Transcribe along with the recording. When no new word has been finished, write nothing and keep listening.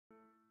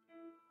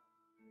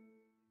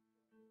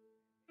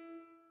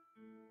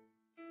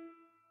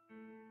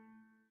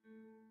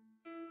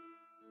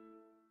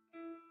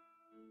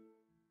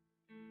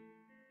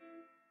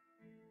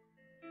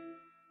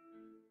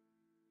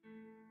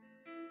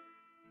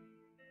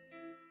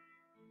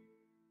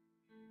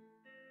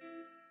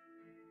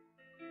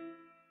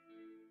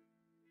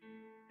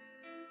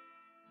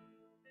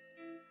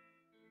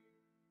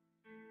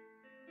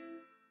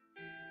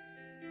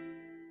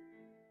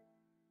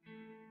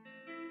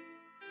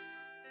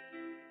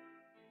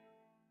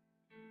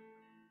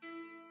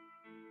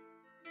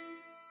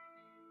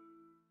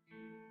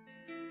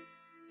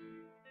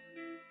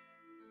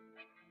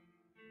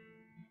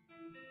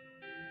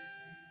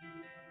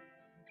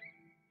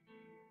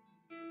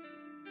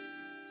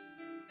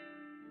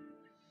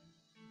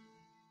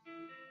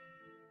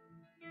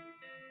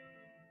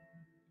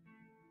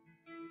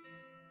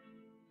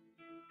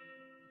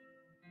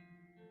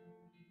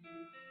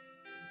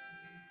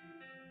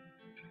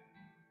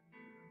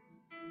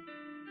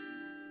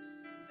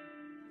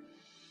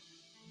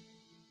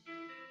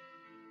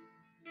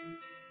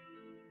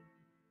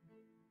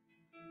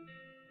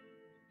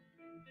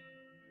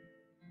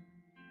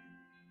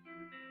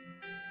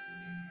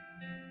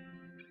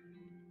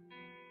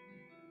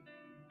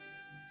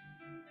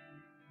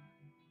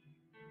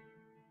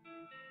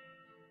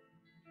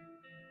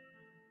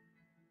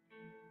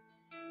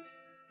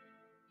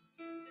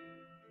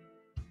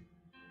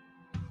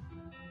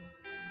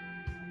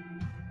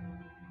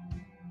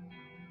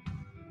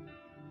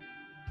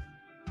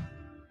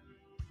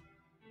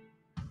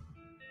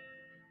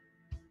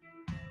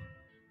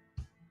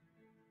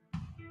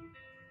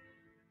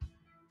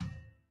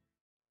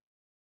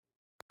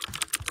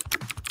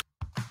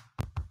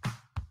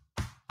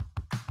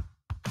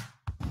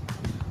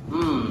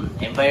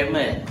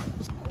Environment.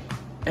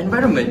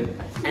 Environment.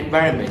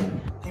 Environment.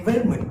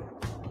 Environment.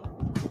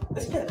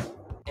 What's that?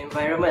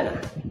 Environment.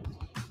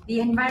 The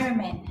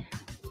environment.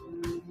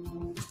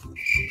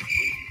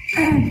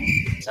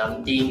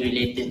 Something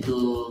related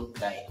to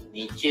like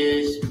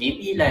natures,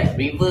 maybe like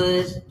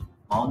rivers,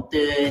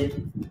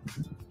 mountain,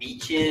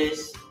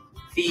 beaches,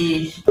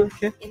 fish.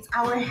 Okay. It's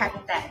our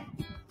habitat.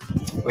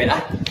 Wait,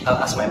 I'll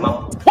ask my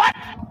mom. What?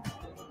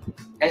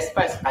 As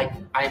far as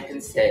I'm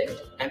concerned,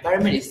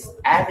 environment is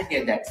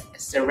everything that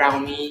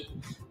surround me,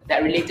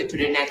 that related to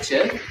the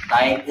nature,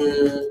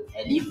 tiger,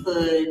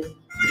 elephant,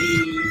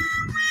 tree.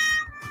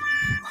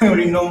 I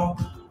already know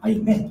how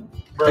you meant.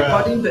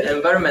 According to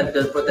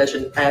Environmental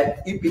Protection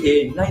Act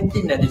 (EPA)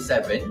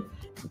 1997,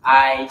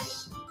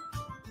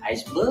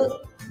 Iceberg,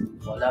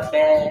 polar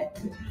bear.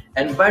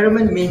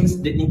 environment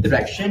means the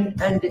interaction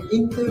and the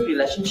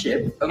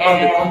interrelationship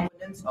among the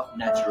components of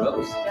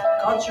natural,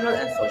 cultural,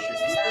 and social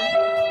systems.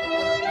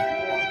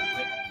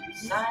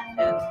 Sun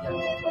and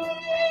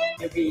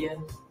every year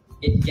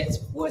it gets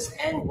worse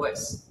and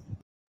worse.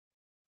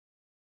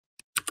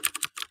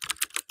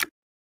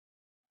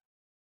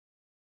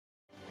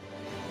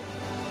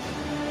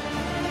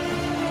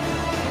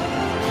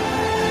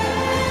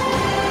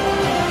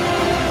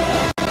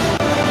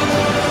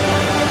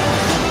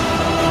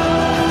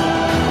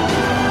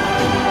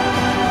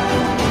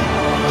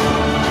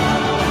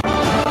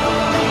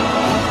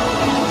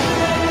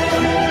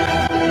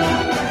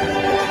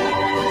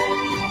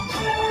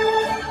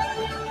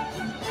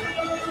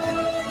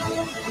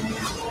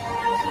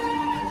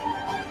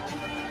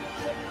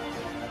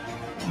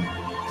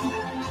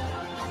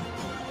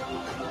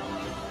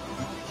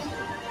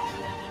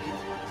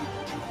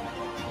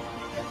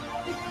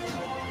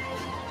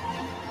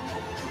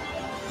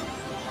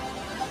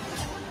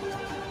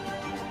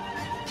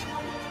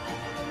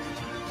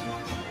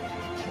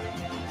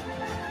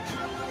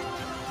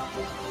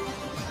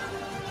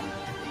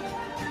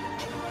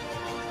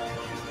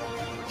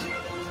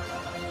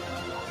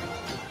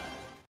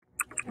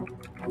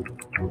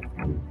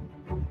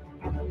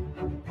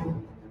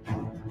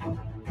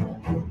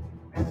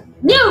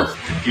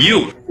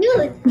 Youth.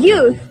 You. Youth.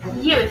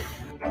 Youth,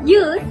 Youth.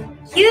 youth,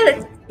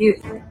 youth,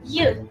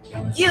 youth,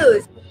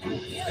 Youth.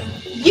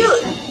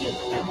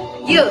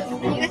 youth,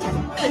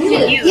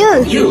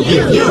 Youth. youth,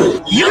 Youth.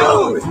 youth.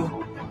 You.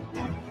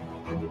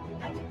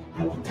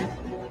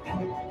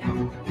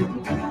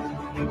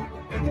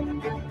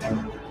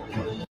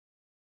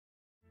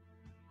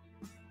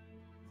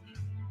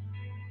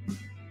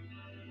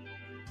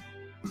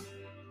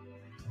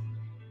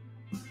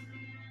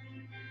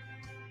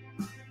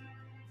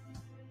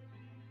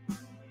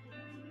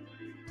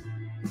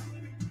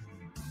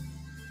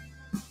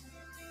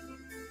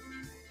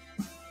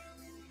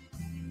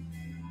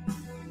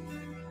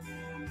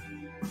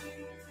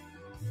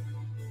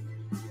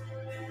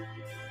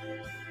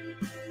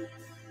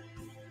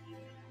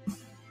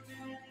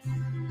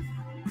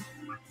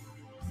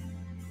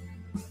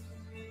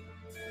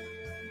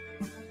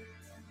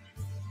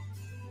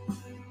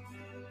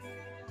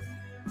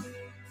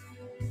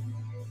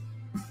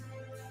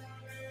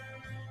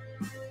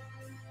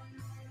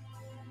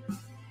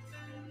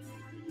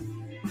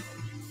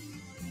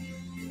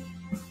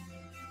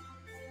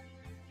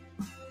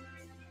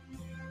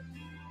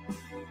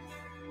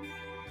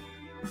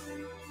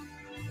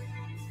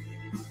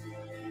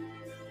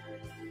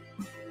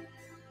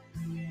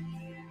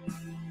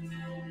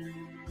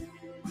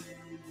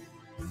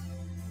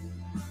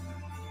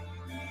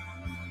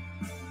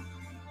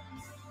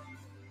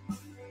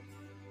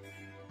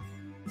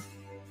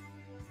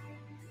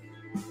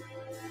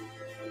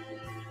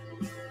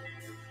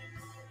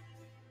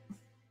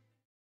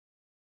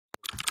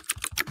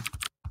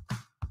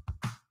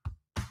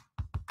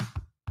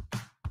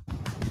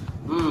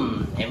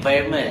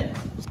 Environment.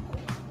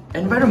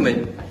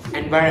 environment,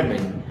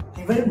 Environment.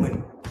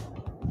 Environment.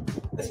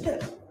 What's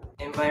that?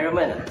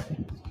 Environment.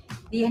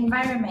 The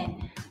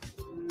environment.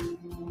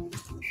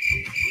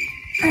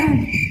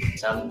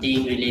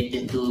 Something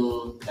related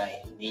to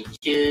like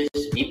natures,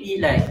 maybe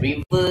like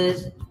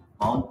rivers,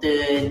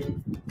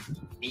 mountain,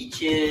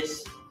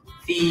 beaches,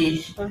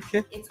 fish.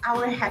 Okay. It's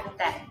our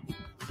habitat.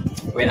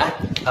 Wait,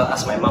 I'll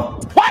ask my mom.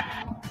 What?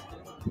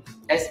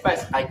 As far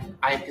as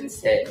I'm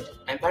concerned,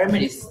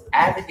 environment is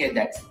everything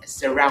that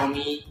surround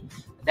me,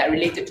 that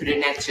related to the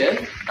nature,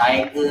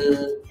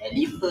 tiger,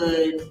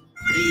 elephant,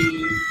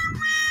 tree.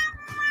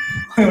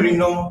 I already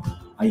know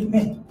how you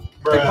meant.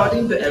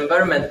 according to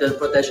Environmental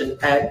Protection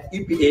Act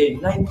 (EPA)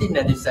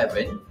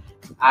 1997,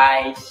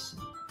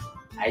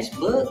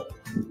 Iceberg,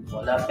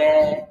 polar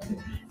bear.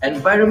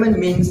 environment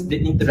means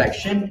the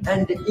interaction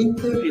and the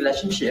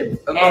interrelationship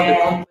among the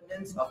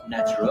components of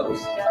natural,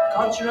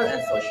 cultural,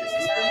 and social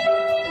systems.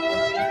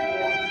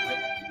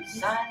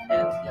 Sun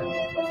and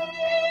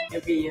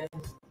every year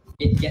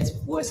it gets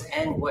worse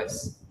and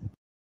worse.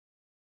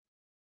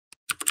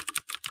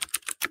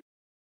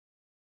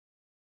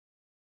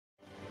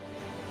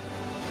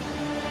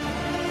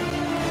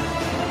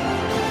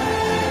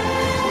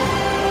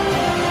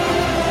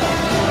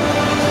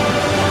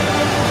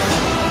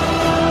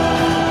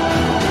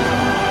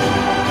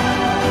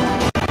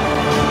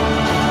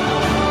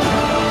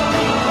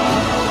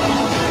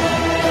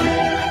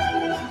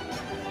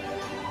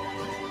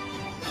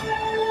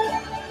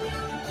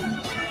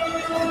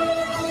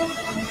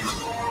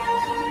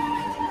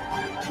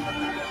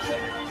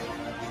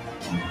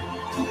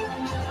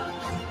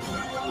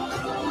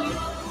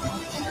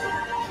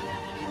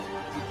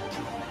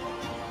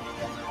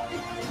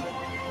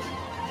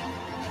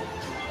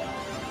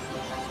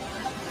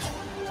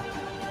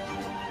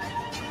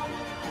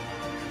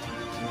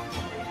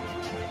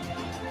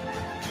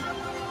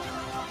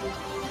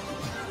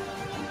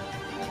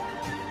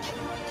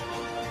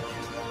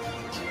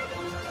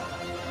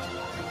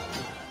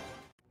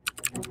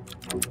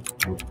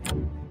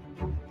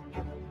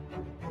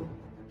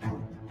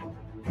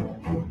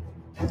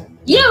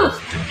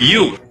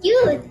 Youth.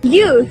 Youth.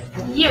 Youth.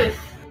 Youth.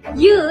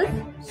 Youth.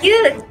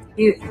 Youth.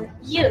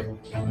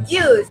 Youth.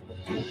 Youth.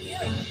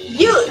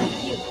 Youth.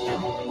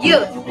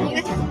 Youth.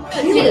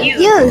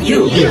 Youth.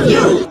 Youth.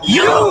 Youth.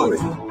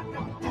 Youth.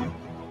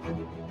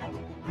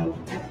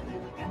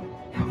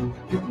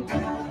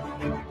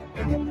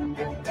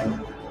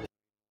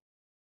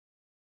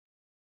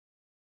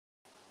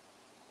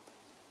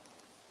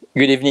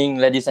 Good evening,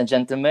 ladies and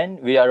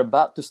gentlemen. We are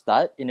about to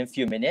start in a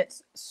few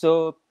minutes,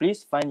 so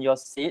please find your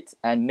seat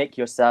and make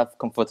yourself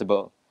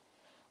comfortable.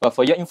 But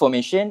for your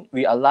information,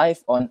 we are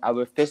live on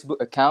our Facebook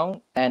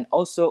account and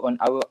also on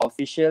our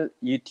official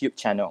YouTube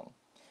channel.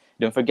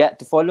 Don't forget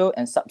to follow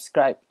and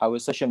subscribe our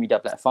social media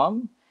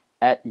platform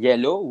at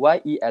YELO,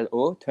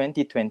 YELO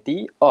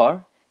 2020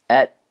 or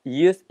at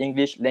Youth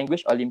English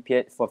Language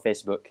Olympiad for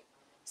Facebook.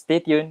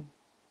 Stay tuned.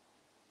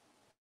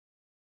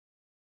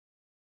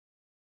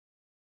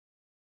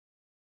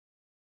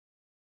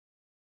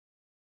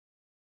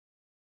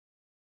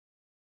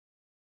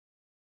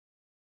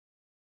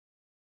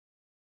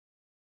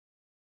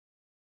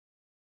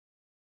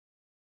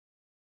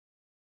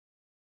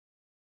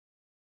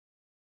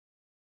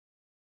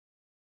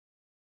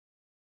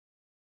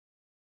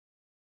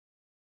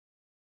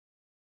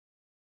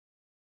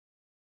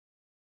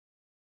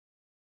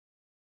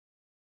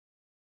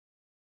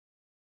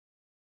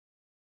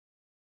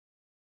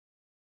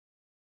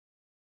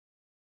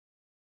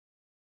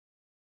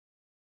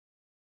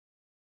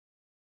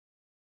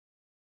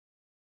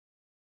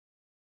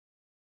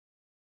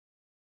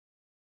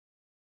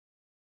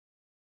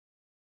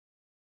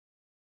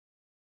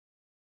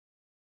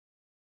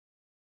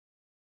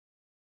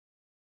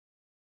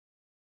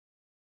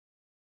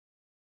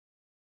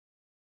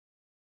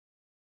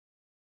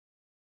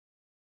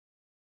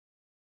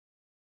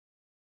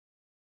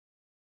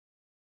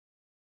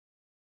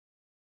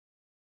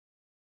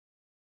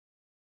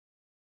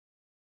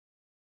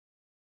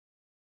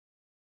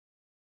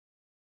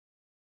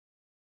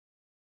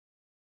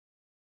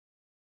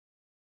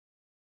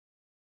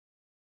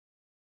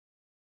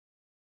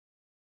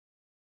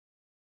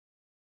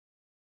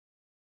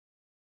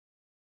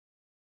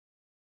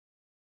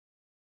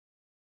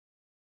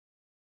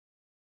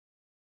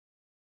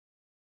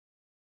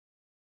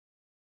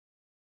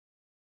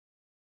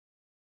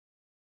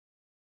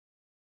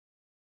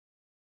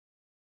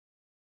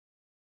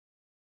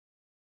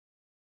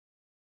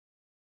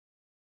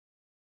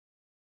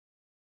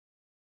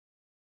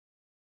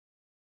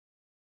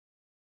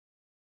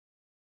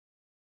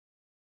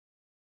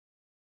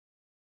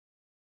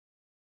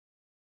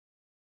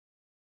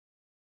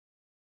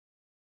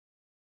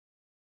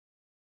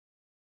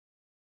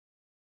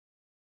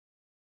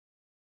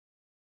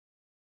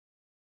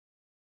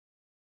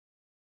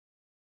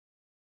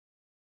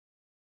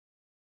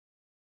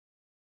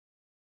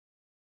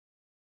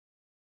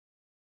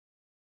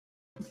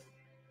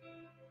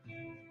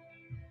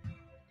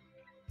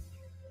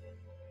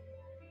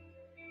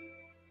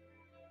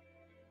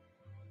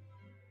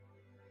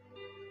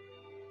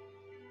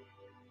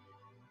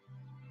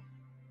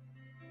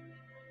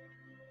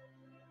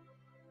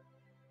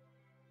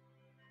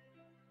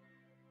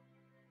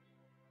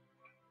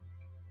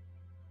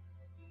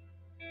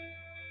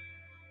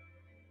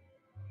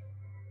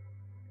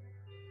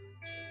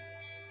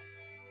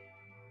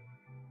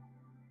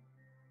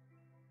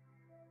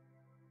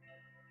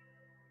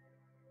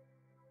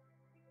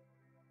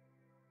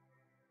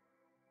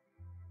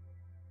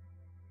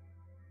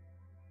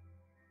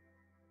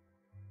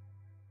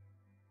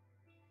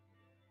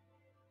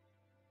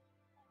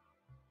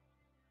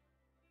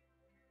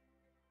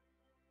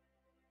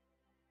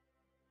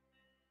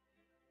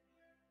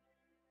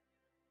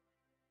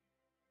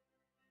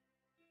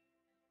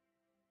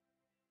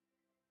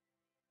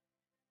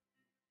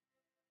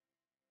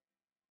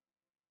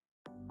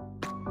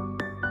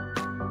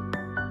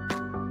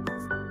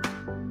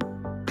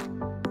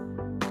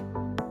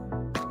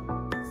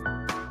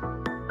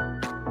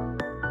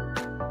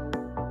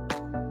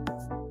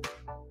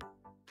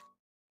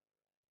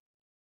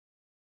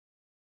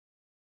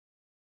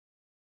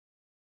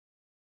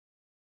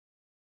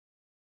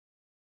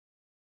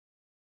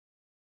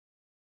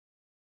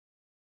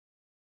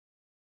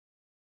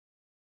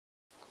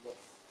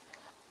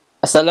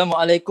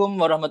 Assalamualaikum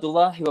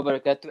warahmatullahi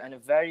wabarakatuh and a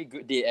very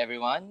good day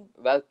everyone.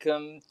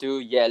 Welcome to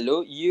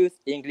YELO Youth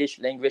English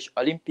Language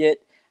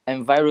Olympiad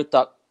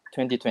Enviro-Talk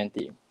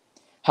 2020.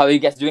 How are you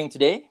guys doing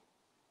today?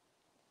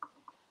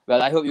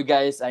 Well, I hope you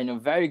guys are in a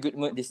very good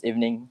mood this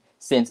evening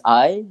since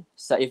I,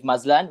 Saif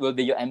Mazlan, will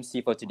be your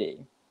MC for today.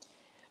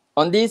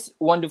 On this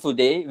wonderful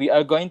day, we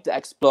are going to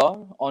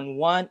explore on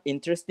one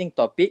interesting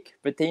topic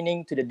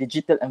pertaining to the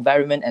digital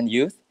environment and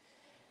youth.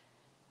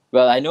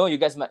 Well, I know you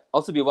guys might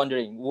also be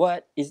wondering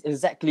what is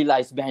exactly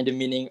lies behind the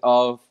meaning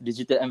of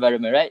digital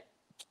environment, right?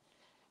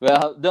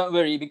 Well, don't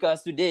worry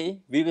because today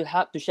we will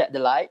have to shed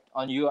the light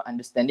on your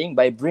understanding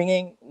by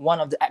bringing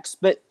one of the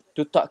experts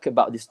to talk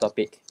about this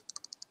topic.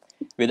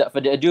 Without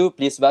further ado,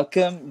 please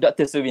welcome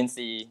Dr. Soo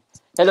Wincci.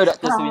 Hello,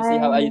 Dr. Soo Wincci.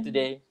 How are you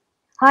today?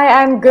 Hi, I'm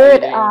How are you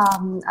good.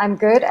 doing? I'm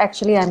good.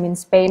 Actually, I'm in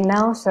Spain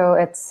now, so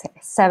it's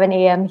 7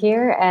 a.m.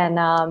 here, and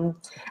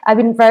I've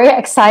been very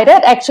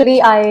excited.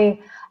 Actually, I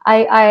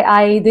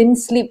didn't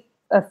sleep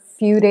a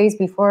few days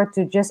before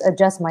to just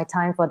adjust my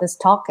time for this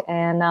talk,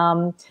 and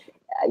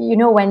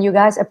when you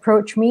guys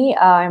approached me,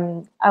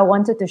 I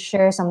wanted to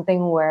share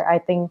something where I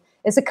think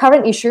it's a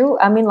current issue.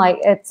 I mean, like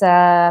it's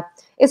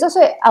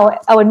also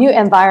our new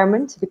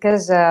environment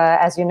because,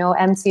 as you know,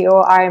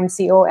 MCO,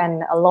 RMCO,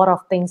 and a lot of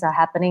things are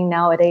happening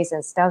nowadays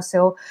and stuff.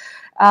 So,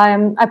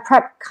 I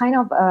prep kind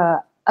of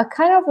a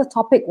kind of a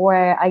topic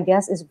where I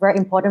guess is very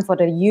important for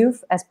the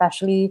youth,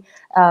 especially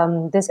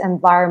this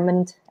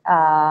environment.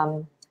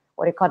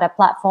 What do you call that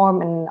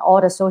platform and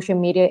all the social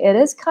media? It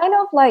is kind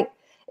of like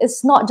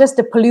it's not just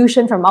the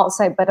pollution from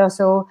outside, but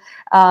also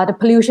the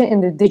pollution in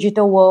the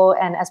digital world,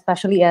 and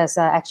especially as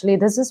actually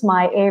this is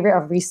my area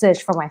of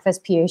research for my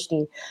first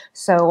PhD.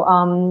 So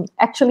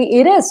actually,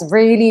 it is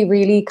really,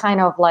 really kind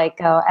of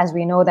like as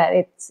we know that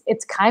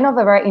it's kind of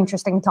a very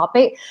interesting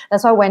topic.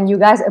 That's why when you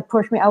guys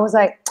approached me, I was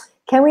like,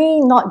 can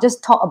we not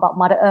just talk about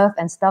Mother Earth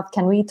and stuff?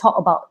 Can we talk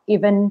about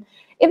even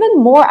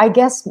more, I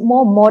guess,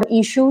 more modern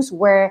issues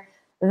where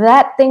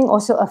that thing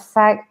also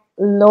affect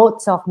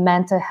loads of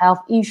mental health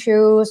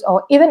issues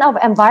or even our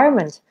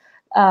environment.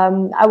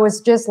 I was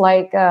just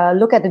like,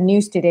 look at the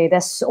news today.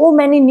 There's so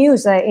many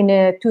news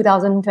in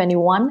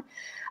 2021.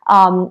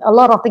 A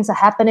lot of things are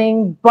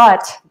happening,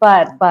 but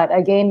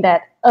again,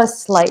 that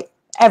us, like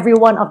every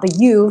one of the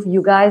youth,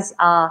 you guys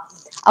are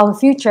our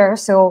future.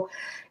 So,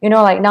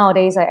 like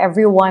nowadays,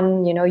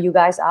 everyone, you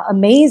guys are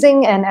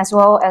amazing. And as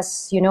well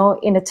as,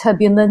 in the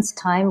turbulence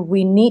time,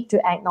 we need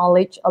to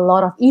acknowledge a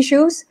lot of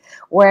issues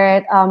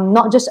where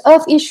not just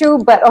Earth issue,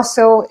 but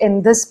also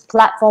in this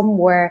platform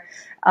where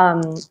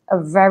a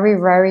very,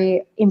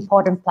 very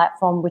important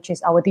platform, which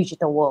is our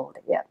digital world.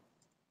 Yeah.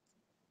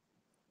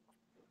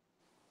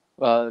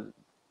 Well,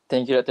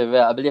 thank you, Dr.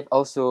 Vera. I believe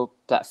also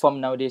platform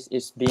nowadays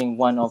is being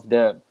one of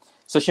the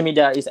social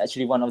media is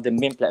actually one of the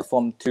main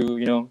platform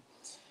to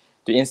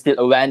to instill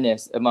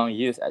awareness among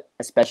youth,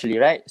 especially,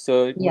 right?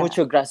 So, Yeah.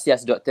 mucho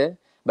gracias, doctor.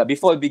 But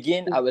before we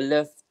begin, I would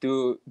love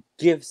to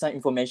give some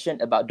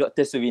information about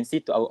Dr. Soo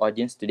Wincci to our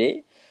audience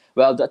today.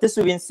 Well, Dr.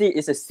 Soo Wincci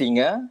is a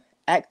singer,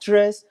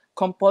 actress,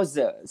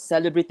 composer,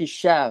 celebrity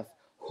chef,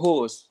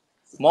 host,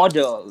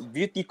 model,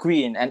 beauty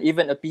queen, and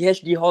even a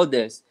PhD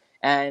holder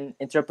and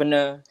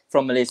entrepreneur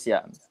from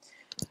Malaysia.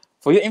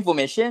 For your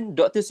information,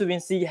 Dr. Soo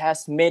Wincci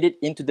has made it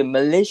into the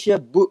Malaysia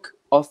Book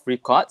of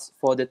Records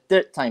for the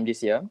third time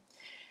this year.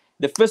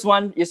 The first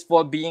one is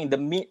for being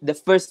the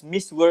first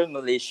Miss World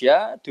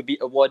Malaysia to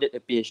be awarded a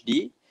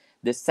PhD.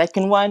 The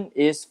second one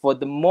is for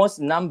the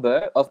most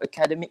number of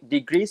academic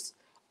degrees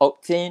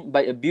obtained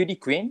by a beauty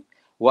queen,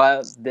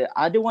 while the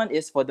other one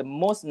is for the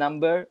most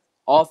number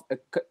of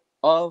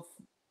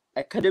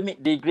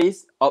academic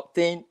degrees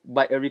obtained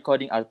by a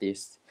recording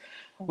artist.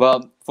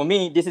 Well, for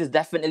me, this is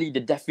definitely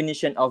the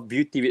definition of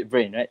beauty with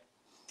brain, right?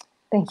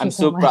 Thank you I'm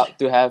so so much. proud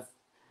to have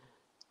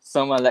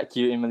someone like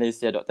you in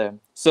Malaysia, doctor.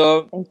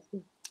 So Thank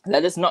you.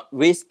 let us not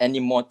waste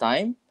any more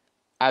time.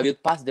 I will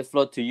pass the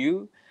floor to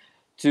you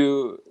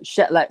to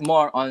shed light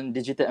more on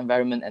digital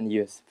environment and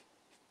youth.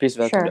 Please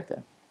welcome, Sure.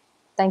 doctor.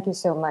 Thank you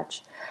so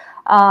much.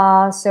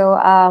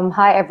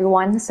 Hi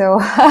everyone.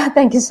 So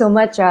thank you so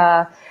much.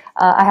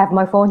 I have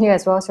my phone here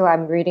as well, so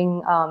I'm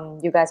reading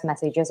you guys'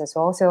 messages as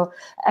well. So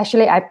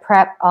actually, I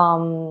prep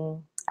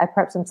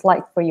some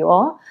slides for you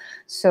all.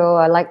 So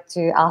I'd like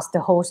to ask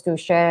the host to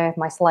share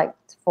my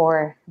slides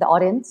for the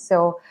audience.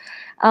 So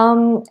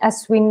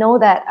as we know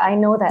that, I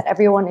know that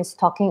everyone is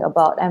talking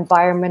about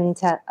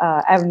environmental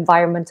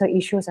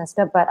issues and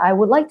stuff, but I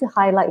would like to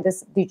highlight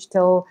this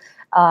digital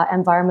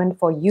environment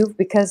for youth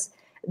because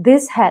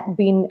this had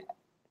been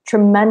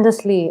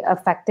tremendously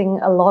affecting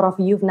a lot of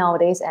youth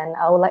nowadays, and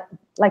I would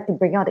like to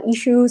bring out the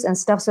issues and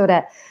stuff so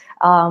that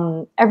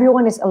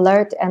everyone is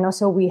alert, and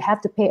also we have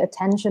to pay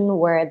attention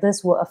where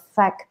this will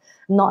affect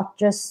not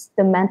just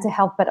the mental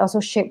health but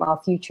also shape our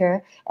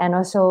future, and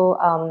also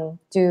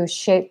to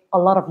shape a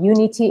lot of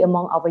unity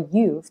among our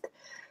youth.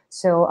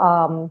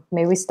 So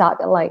may we start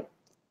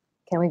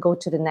can we go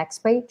to the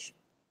next page?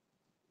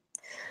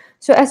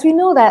 So as we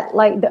know that,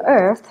 like the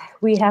Earth,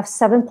 we have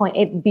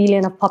 7.8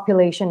 billion of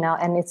population now,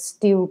 and it's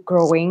still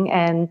growing.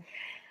 And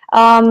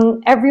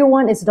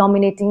everyone is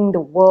dominating the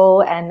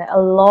world, and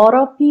a lot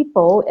of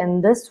people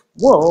in this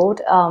world,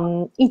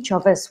 each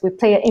of us, we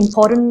play an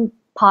important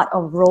part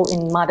of role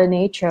in Mother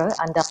Nature,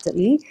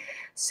 undoubtedly.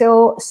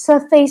 So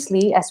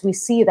surfacely, as we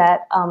see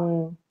that,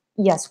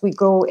 yes, we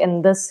grow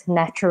in this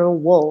natural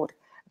world.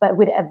 But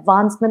with the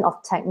advancement of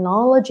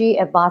technology,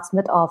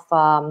 advancement of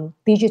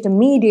digital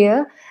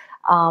media,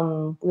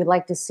 we'd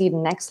like to see the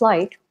next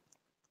slide.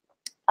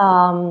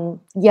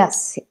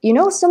 Yes,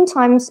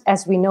 sometimes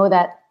as we know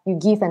that you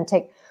give and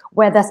take,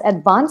 where there's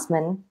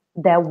advancement,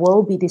 there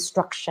will be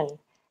destruction,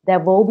 there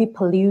will be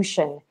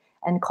pollution,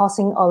 and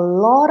causing a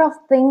lot of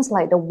things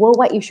like the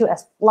worldwide issue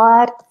as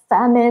flood,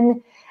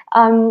 famine,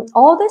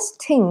 all this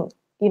thing,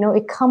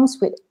 it comes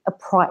with a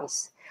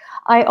price.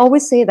 I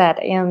always say that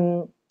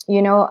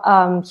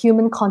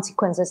human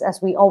consequences,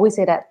 as we always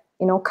say that,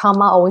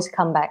 karma always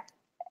come back.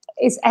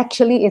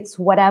 It's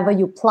whatever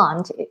you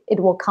plant, it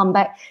will come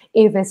back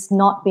if it's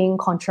not being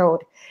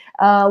controlled.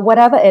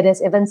 Whatever it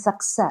is, even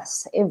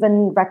success,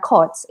 even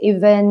records,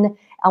 even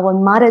our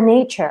mother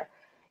nature,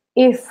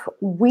 if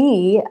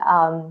we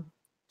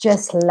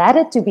just let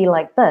it to be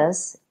like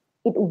this,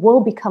 it will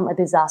become a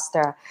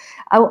disaster.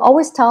 I will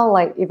always tell,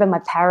 like, even my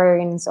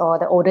parents or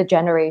the older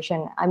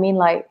generation, I mean,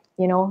 like,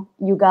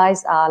 you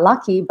guys are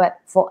lucky, but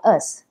for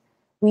us,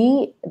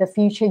 we, the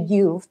future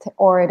youth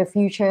or the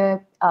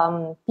future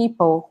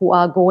people who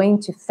are going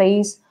to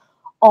face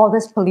all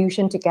this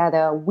pollution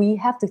together, we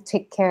have to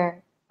take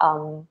care,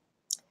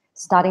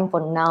 starting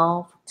from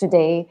now,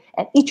 today,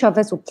 and each of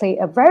us will play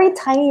a very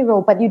tiny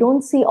role, but you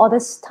don't see all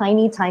this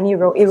tiny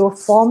role. It will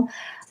form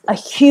a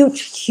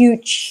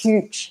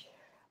huge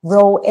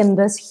role in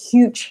this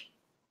huge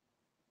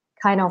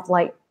kind of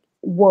like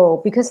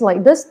world, because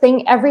like this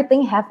thing,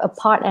 everything have a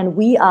part, and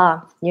we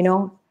are,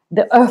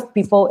 the earth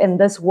people in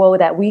this world,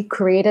 that we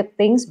created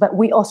things, but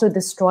we also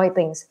destroy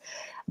things.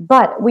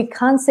 But we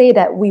can't say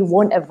that we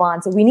won't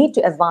advance. We need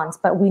to advance,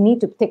 but we need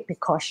to take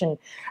precaution.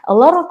 A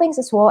lot of things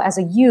as well, as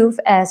a youth,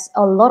 as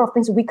a lot of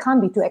things, we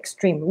can't be too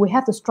extreme. We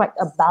have to strike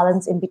a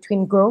balance in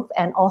between growth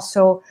and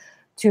also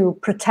to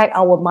protect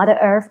our Mother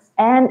Earth,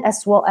 and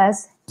as well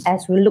as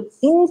we look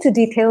into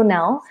detail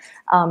now,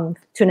 to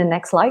the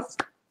next slide,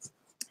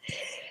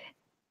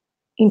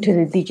 into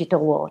the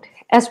digital world.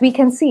 As we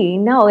can see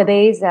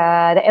nowadays,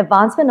 the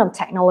advancement of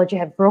technology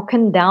have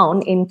broken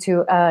down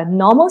into a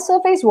normal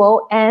surface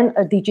world and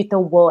a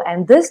digital world.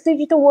 And this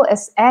digital world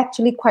is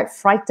actually quite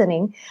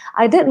frightening.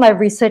 I did my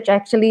research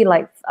actually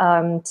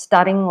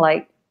starting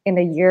like in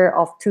the year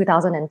of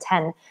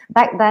 2010.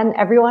 Back then,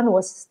 everyone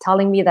was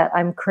telling me that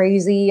I'm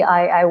crazy.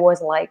 I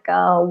was like,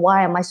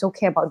 why am I so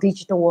care about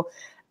digital world?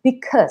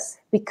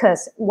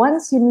 Because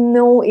once you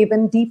know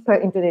even deeper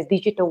into the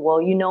digital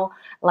world,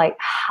 like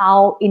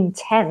how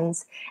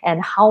intense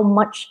and how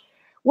much,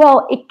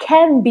 well, it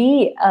can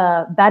be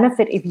a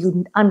benefit if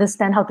you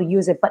understand how to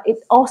use it, but it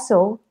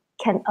also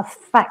can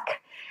affect,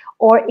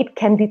 or it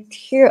can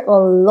deter a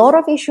lot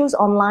of issues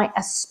online,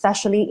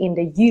 especially in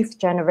the youth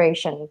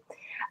generation.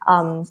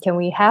 Can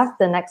we have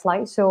the next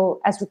slide?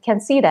 So as we can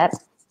see that,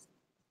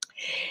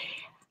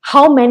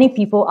 how many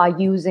people are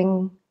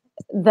using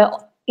the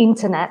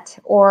internet,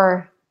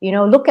 or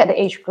look at the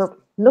age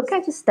group, look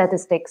at the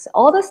statistics.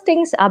 All those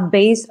things are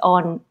based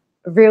on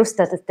real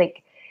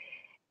statistic.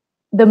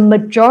 The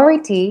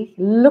majority,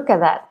 look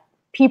at that,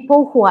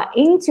 people who are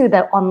into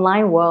the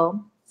online world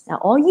are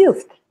all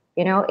youth,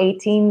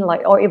 18,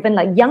 or even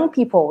like young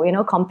people,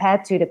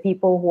 compared to the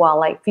people who are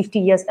like 50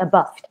 years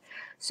above.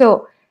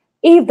 So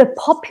if the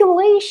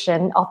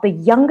population of the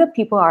younger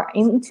people are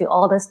into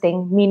all this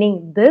thing,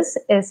 meaning this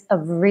is a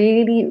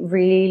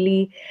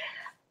really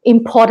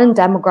important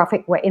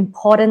demographic, where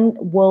important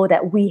world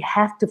that we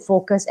have to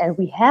focus, and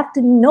we have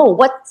to know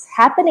what's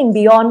happening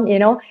beyond,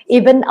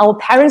 even our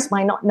parents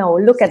might not know.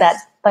 Look at that,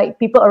 like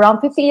people around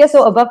 50 years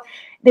old above,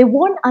 they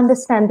won't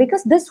understand,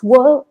 because this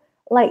world,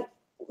 like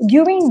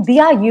during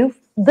their youth,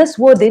 this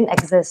world didn't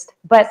exist,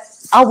 but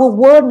our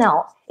world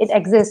now, it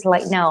exists.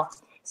 Like now,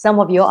 some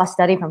of you are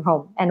studying from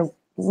home, and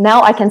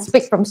now I can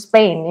speak from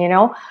Spain,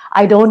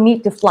 I don't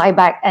need to fly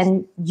back,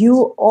 and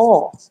you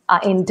all are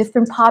in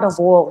different part of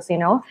worlds,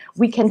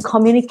 we can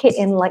communicate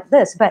in like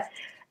this, but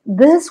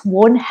this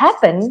won't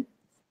happen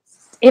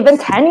even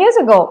 10 years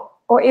ago,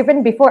 or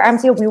even before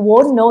MCO. We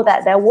won't know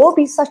that there will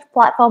be such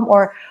platform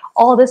or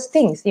all these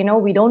things,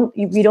 we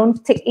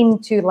don't take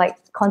into like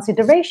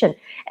consideration.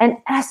 And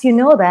as you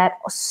know that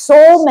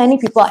so many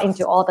people are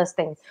into all these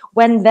things.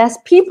 When there's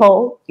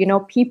people,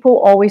 people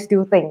always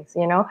do things,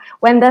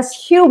 when there's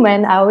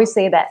human, I always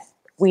say that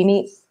we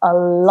need a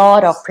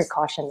lot of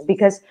precaution,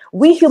 because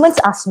we humans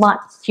are smart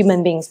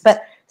human beings,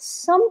 but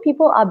some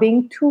people are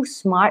being too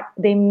smart.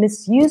 They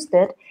misused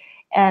it.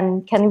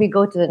 And can we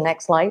go to the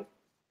next slide?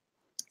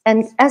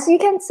 And as you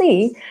can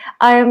see,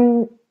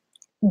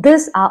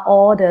 these are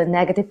all the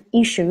negative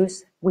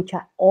issues which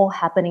are all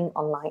happening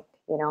online,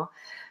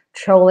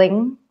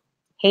 trolling,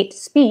 hate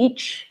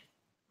speech,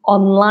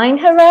 online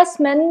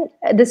harassment,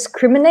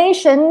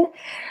 discrimination,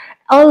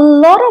 a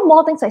lot of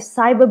more things like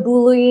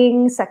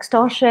cyberbullying,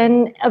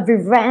 sextortion,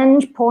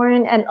 revenge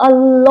porn, and a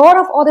lot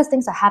of all these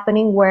things are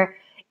happening where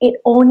it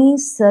only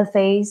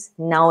surfaces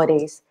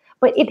nowadays.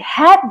 But it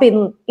had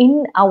been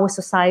in our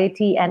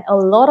society, and a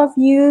lot of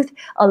youth,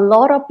 a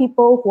lot of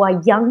people who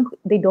are young,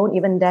 they don't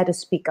even dare to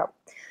speak up.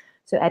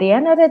 So at the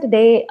end of the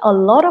day, a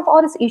lot of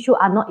all these issues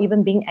are not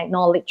even being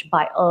acknowledged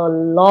by a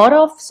lot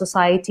of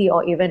society,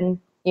 or even,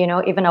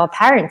 even our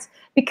parents.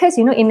 Because,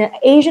 in the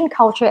Asian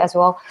culture as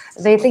well,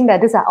 they think that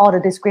these are all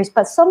the disgrace.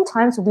 But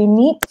sometimes we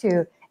need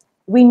to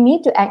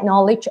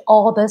acknowledge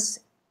all these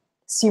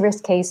serious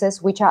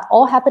cases which are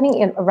all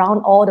happening around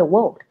all the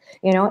world.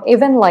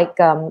 Even like,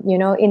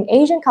 in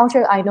Asian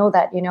culture, I know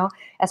that,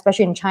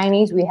 especially in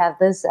Chinese, we have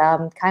this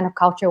kind of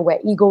culture where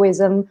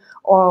egoism,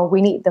 or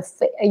we need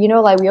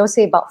like we all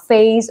say about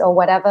face or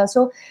whatever.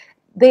 So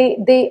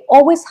they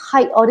always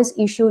hide all this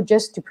issue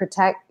just to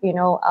protect,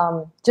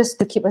 just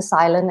to keep us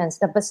silent and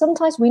stuff. But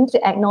sometimes we need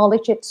to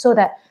acknowledge it so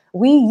that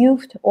we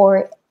youth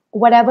or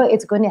whatever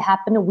is going to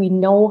happen, we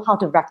know how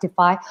to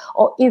rectify,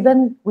 or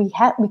even we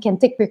can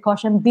take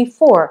precaution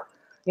before,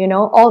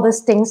 all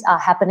these things are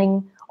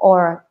happening,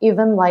 or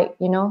even like,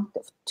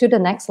 to the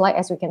next slide,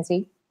 as we can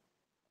see.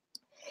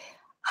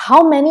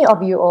 How many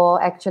of you all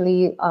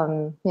actually,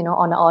 on the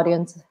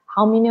audience,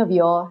 how many of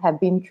you all have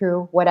been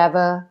through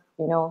whatever,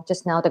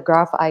 just now the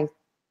graph I've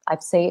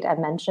said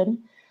and mentioned,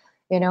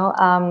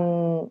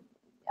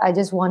 I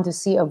just want to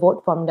see a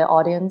vote from the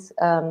audience.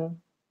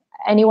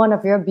 Any one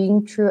of you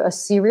being through a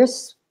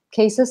serious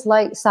cases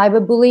like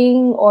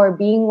cyberbullying, or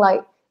being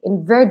like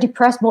in very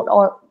depressed mode,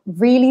 or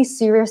really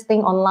serious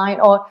thing online,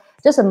 or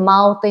just a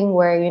mild thing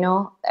where,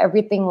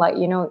 everything like,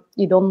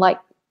 you don't like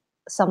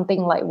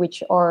something like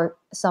which, or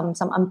some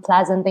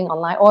unpleasant thing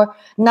online, or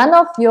none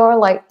of your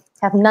like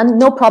have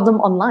no problem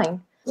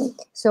online.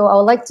 So I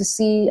would like to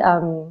see,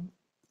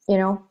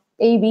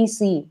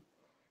 ABC.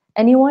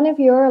 Any one of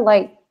you are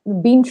like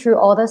been through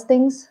all those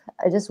things?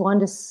 I just want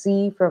to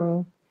see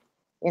from,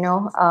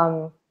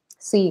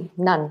 see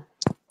none.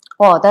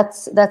 Oh,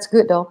 that's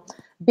good though,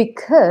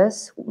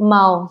 because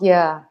Mao,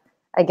 yeah,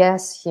 I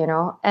guess,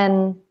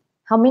 and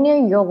how many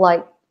of you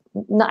like,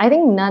 I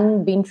think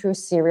none been through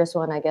serious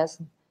one, I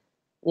guess.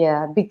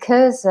 Yeah,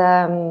 because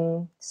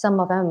some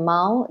of them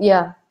Mao,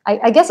 yeah,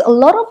 I guess a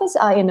lot of us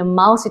are in a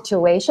Mao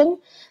situation,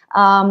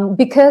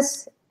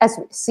 because as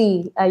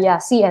C,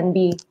 C and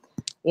B,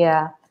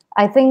 yeah,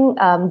 I think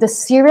the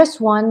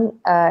serious one,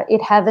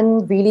 it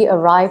haven't really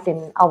arrived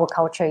in our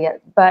culture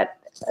yet, but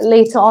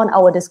later on I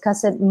will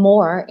discuss it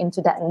more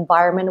into that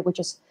environment, which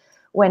is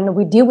when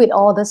we deal with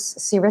all these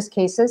serious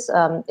cases.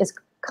 It's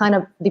kind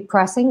of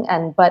depressing,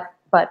 and but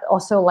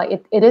also like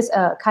it is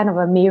a kind of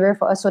a mirror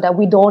for us, so that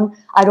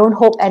I don't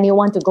hope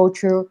anyone to go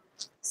through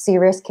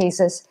serious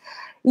cases.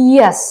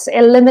 Yes,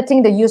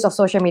 limiting the use of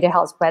social media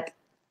helps, but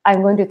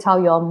I'm going to tell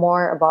you all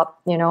more about,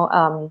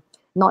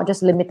 not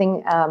just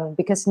limiting,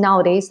 because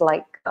nowadays,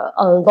 like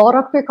a lot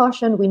of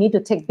precaution we need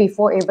to take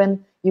before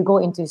even you go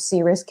into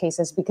serious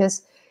cases,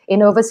 because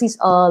in overseas,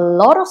 a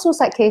lot of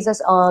suicide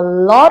cases, a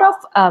lot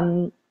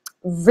of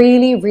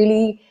really,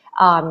 really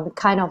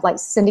kind of like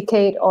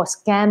syndicate or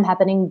scam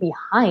happening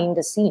behind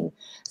the scene.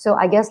 So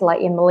I guess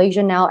like in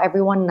Malaysia now,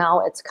 everyone now,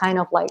 it's kind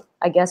of like,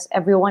 I guess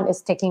everyone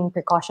is taking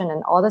precaution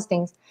and all those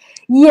things.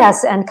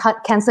 Yes, and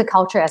cancer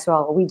culture as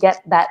well. We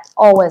get that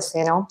always,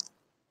 to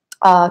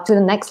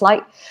the next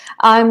slide.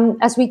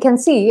 As we can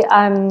see,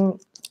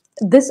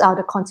 these are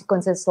the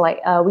consequences.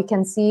 Like we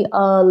can see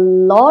a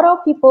lot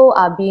of people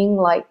are being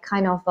like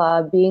kind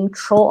of being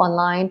thrown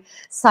online,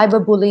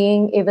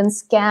 cyberbullying, even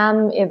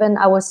scam. Even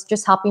I was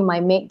just helping my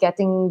mate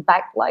getting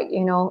back like,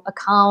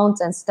 accounts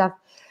and stuff.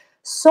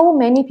 So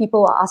many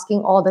people are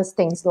asking all these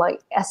things, like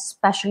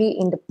especially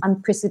in the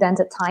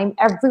unprecedented time,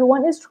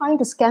 everyone is trying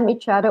to scam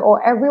each other,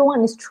 or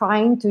everyone is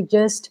trying to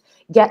just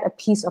get a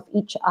piece of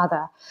each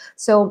other.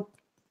 So,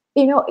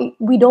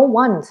 we don't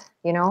want,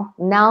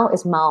 now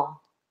is Mao.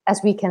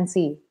 As we can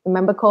see,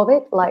 remember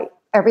COVID? Like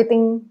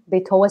everything they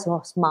told us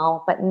was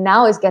mild, but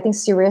now it's getting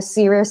serious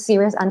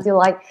until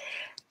like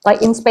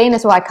in Spain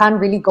as well. I can't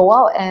really go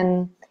out,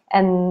 and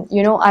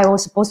I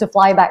was supposed to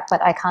fly back,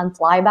 but I can't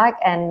fly back,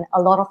 and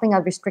a lot of things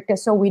are restricted.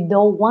 So we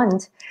don't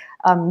want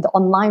the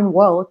online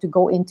world to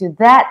go into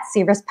that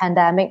serious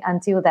pandemic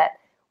until that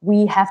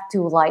we have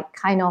to like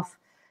kind of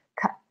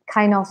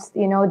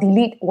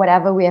delete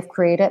whatever we have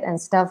created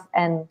and stuff.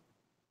 And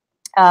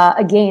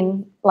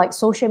again, like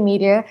social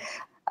media.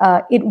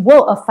 It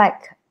will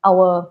affect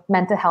our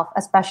mental health,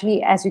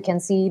 especially as you can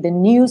see the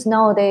news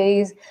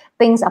nowadays.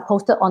 Things are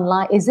posted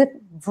online. Is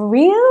it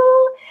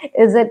real?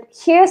 Is it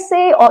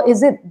hearsay, or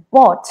is it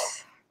bot?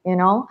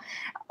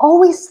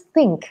 Always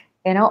think.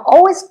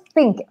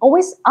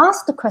 Always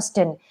ask the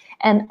question,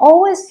 and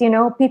always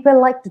people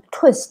like to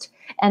twist,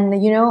 and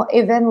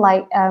even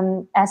like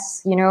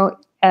as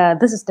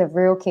this is the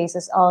real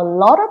cases. A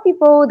lot of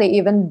people, they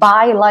even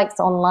buy likes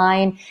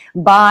online,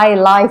 buy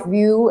live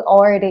view,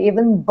 or they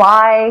even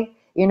buy,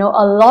 a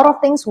lot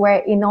of things where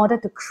in order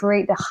to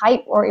create the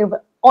hype, or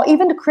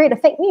even to create a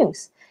fake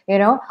news,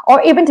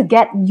 or even to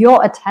get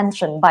your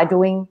attention by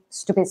doing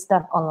stupid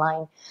stuff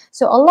online.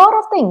 So a lot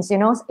of things,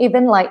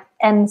 even like,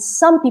 and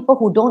some people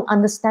who don't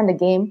understand the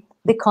game,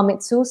 they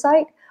commit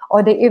suicide,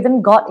 or they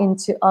even got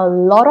into a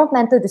lot of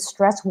mental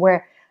distress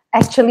where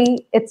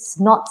actually it's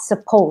not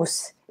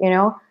supposed,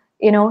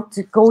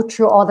 to go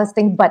through all this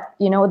thing. But,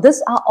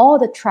 these are all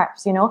the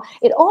traps,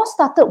 It all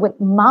started with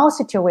Mao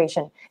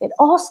situation. It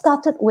all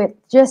started with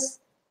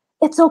just,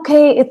 it's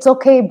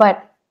okay.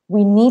 But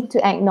we need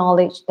to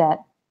acknowledge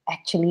that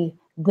actually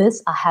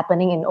this are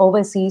happening in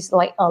overseas.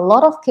 Like a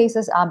lot of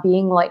cases are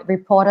being like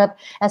reported,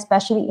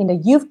 especially in the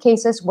youth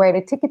cases where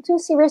they take it too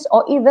serious,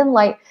 or even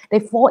like they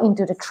fall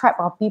into the trap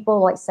of people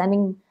like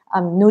sending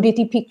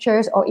nudity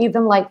pictures, or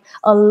even like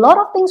a lot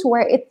of things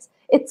where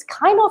it's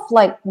kind of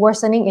like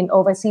worsening in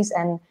overseas,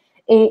 and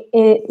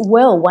it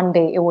will one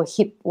day, it will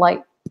hit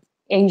like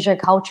Asia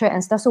culture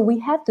and stuff. So we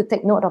have to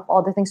take note of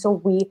all the things,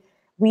 so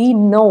we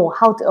know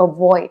how to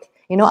avoid.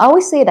 You know, I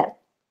always say that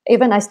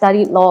even I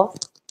studied law.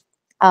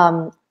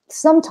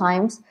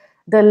 Sometimes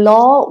the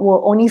law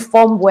will only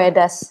form where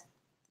there's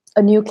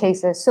a new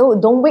cases. So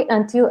don't wait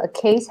until a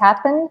case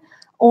happen.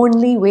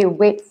 Only we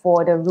wait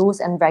for the rules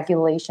and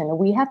regulation.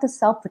 We have to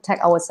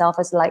self-protect ourselves,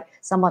 as like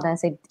some of them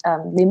say,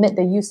 limit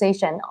the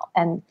usage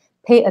and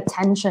pay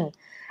attention.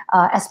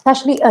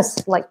 Especially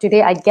us, like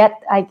today, I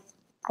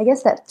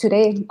guess that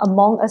today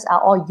among us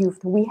are all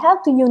youth. We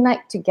have to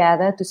unite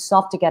together to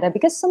solve together,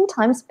 because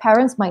sometimes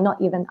parents might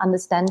not even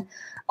understand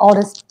all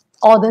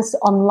this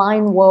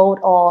online world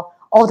or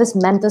all this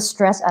mental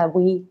stress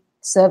we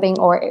serving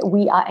or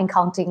we are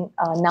encountering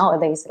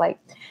nowadays. Like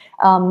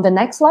the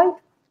next slide.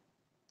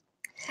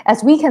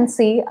 As we can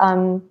see,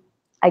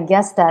 I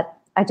guess that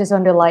I just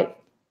want to like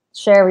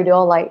share with you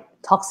all like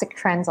toxic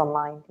trends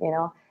online. You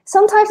know,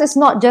 sometimes it's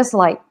not just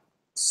like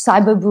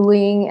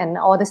cyberbullying and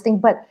all this thing,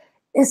 but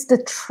it's the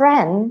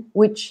trend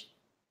which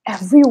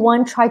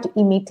everyone try to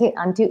imitate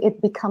until it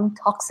become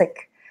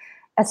toxic,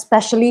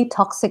 especially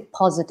toxic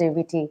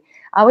positivity.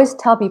 I always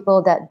tell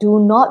people that do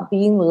not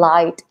being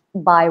lied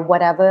by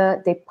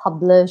whatever they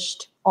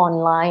published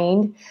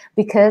online,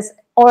 because,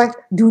 or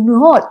do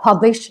not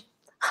publish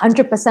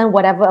 100%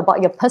 whatever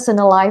about your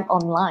personal life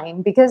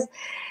online, because,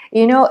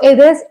 you know, it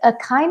is a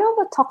kind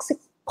of a toxic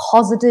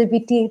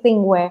positivity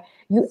thing where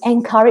you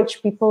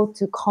encourage people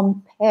to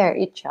compare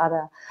each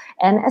other.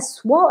 And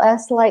as well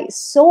as like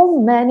so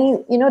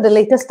many, you know, the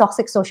latest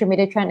toxic social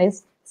media trend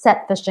is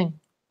set fishing.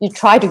 You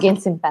try to gain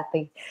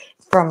sympathy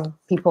from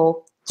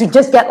people to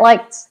just get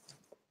likes,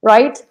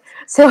 right?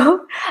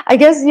 So I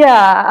guess,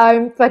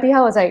 yeah,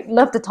 Fatiha was like,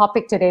 love the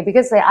topic today,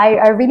 because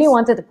I really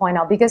wanted to point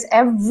out, because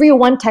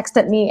everyone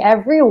texted me,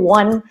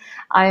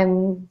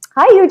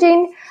 hi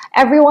Eugene,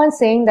 everyone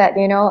saying that,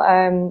 you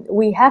know,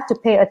 we have to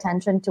pay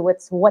attention to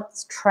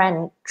what's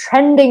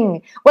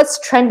trending. What's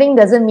trending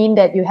doesn't mean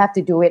that you have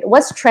to do it.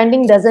 What's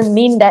trending doesn't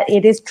mean that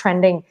it is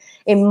trending.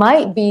 It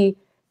might be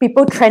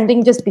people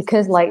trending just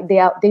because like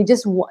they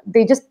just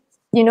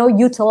you know,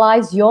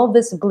 utilize your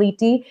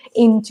visibility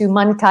into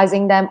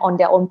monetizing them on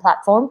their own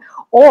platform,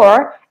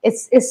 or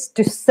it's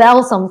to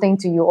sell something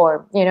to you,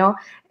 or, you know.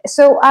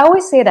 So I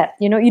always say that,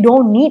 you know, you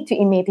don't need to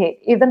imitate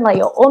even like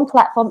your own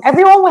platform.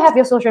 Everyone will have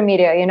your social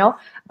media, you know,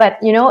 but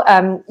you know,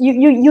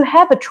 you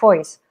have a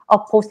choice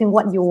of posting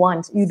what you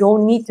want. You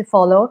don't need to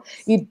follow.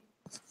 You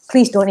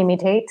please don't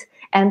imitate,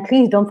 and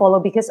please don't follow,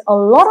 because a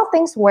lot of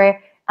things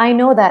where I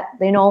know that,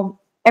 you know,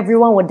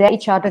 everyone would dare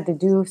each other to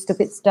do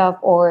stupid stuff,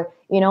 or,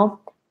 you know,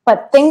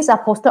 but things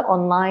are posted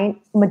online,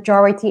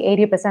 majority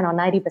 80% or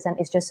 90%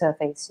 is just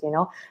surface, you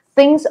know.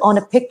 Things on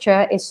a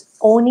picture is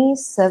only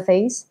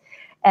surface.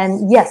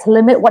 And yes,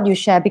 limit what you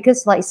share,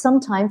 because like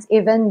sometimes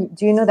even,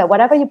 do you know that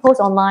whatever you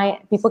post online,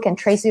 people can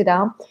trace you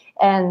down,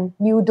 and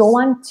you don't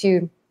want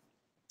to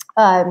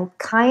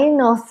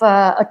kind of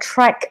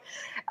attract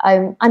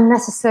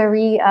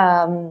unnecessary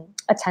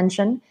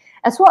attention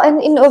as well.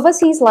 And in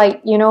overseas,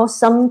 like, you know,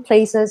 some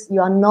places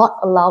you are not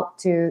allowed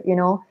to, you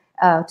know,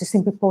 to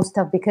simply post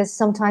stuff, because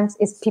sometimes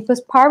it's people's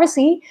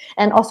privacy,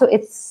 and also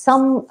it's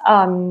some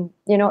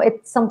you know,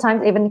 it's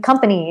sometimes even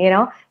company, you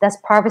know, there's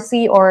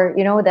privacy, or,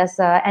 you know, there's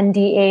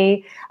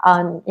NDA,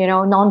 you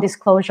know,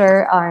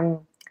 non-disclosure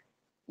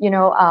you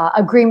know,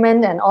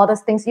 agreement and all those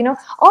things, you know,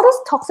 all those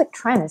toxic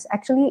trends.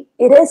 Actually,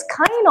 it is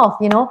kind of,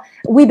 you know,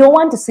 we don't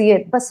want to see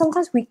it, but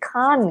sometimes we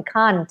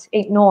can't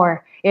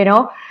ignore, you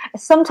know.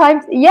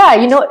 Sometimes, yeah,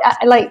 you know,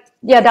 like,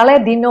 yeah, Dalia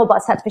didn't know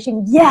about set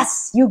fishing.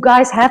 Yes, you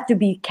guys have to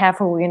be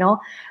careful, you know.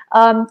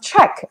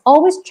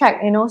 Always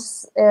check, you know,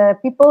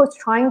 people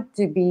trying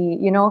to be,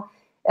 you know,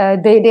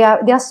 they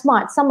are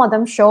smart. Some of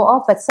them show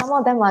off, but some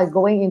of them are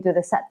going into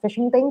the set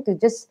fishing thing to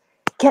just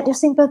get your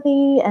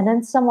sympathy, and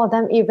then some of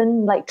them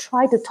even like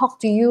try to talk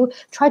to you,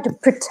 try to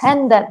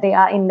pretend that they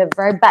are in a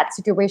very bad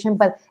situation,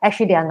 but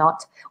actually they are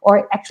not,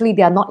 or actually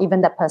they are not even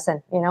that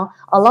person, you know.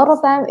 A lot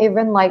of them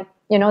even like,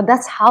 you know,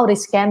 that's how they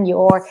scam you,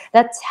 or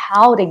that's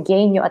how they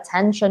gain your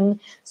attention.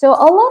 So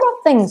a lot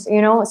of things,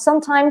 you know,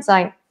 sometimes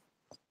like,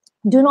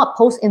 do not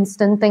post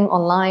instant thing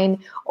online,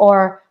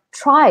 or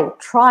try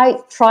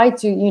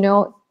to, you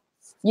know,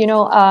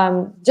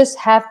 just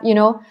have, you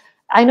know,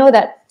 I know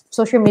that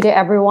social media,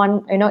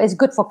 everyone, you know, is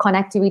good for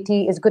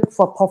connectivity, it's good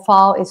for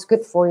profile, it's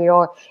good for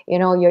your, you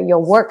know, your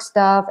work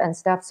stuff and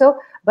stuff. So,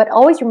 but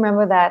always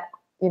remember that,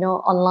 you know,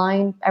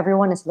 online,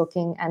 everyone is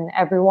looking, and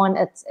everyone,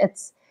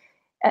 it's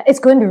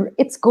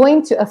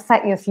going to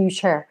affect your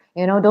future.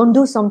 You know, don't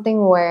do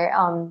something where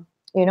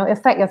you know,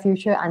 affect your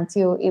future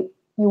until you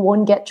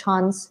won't get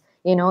chance,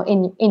 you know,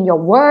 in your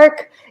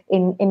work,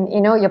 in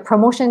you know, your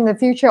promotion in the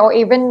future, or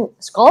even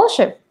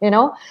scholarship, you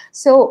know.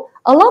 So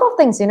a lot of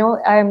things, you know,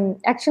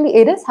 actually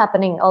it is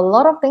happening. A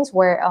lot of things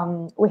where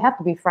we have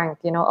to be frank,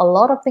 you know, a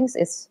lot of things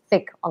is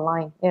fake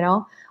online, you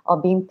know,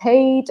 or being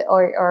paid,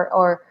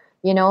 or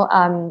you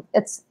know,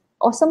 it's,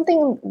 or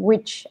something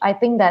which I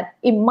think that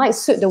it might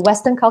suit the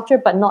Western culture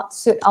but not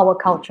suit our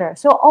culture.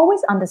 So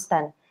always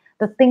understand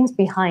the things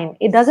behind.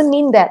 It doesn't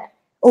mean that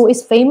oh,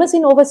 it's famous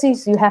in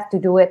overseas, you have to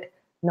do it.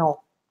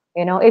 No.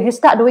 If you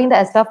start doing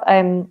that stuff,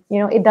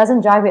 it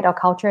doesn't jive with our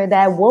culture,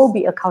 there will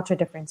be a culture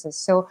differences.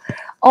 So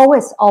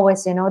always,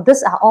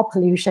 these are all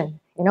pollution,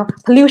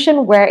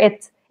 pollution where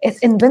it's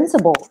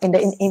invincible in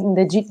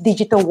the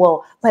digital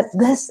world, but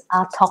these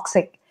are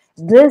toxic.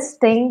 This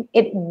thing,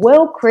 it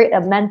will create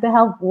a mental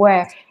health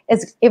where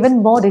it's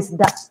even more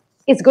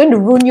it's going to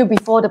ruin you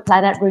before the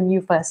planet ruin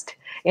you first.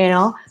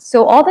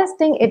 So all this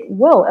thing, it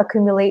will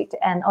accumulate,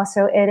 and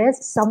also it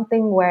is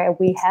something where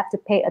we have to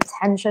pay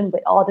attention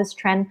with all this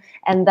trend,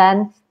 and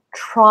then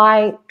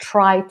try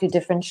to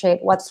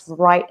differentiate what's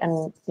right.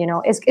 And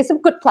it's a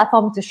good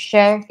platform to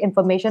share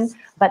information,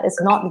 but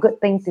it's not a good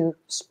thing to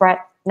spread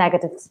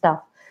negative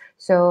stuff.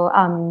 So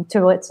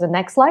towards the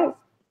next slide.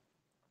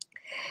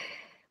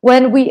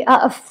 When we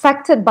are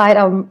affected by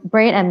our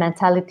brain and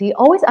mentality,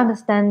 always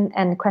understand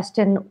and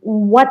question,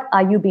 what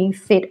are you being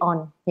fed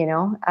on?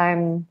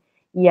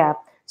 Yeah.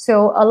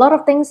 So a lot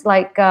of things,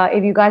 like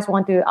if you guys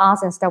want to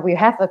ask and stuff, we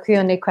have a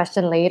Q&A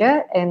question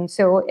later. And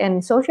so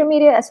in social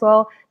media as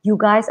well, you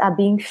guys are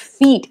being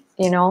fed,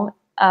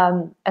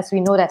 as we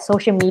know that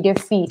social media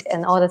feed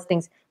and all those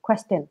things.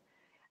 Question.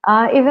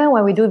 Even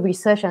when we do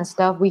research and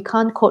stuff, we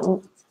can't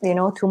quote,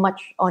 too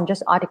much on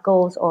just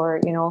articles, or,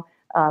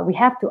 we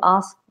have to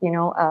ask,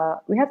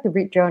 we have to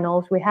read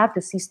journals, we have to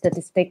see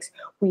statistics,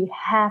 we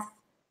have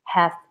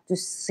to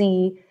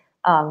see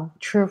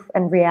truth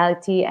and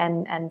reality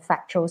and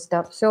factual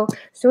stuff. So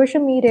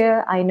social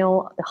media, I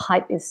know the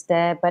hype is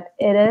there, but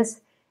it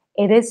is,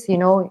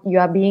 you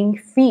are being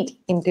fed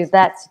into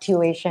that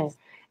situation.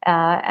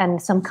 And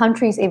some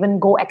countries even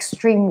go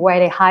extreme where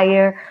they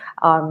hire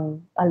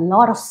a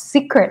lot of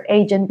secret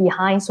agent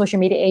behind social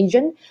media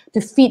agent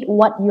to feed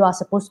what you are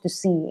supposed to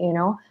see,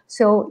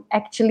 So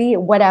actually,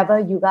 whatever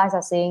you guys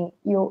are saying,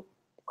 you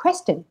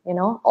question,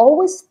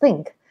 always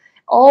think.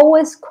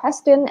 Always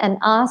question and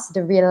ask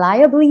the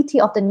reliability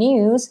of the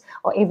news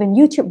or even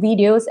YouTube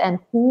videos, and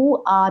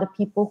who are the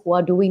people who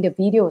are doing the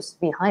videos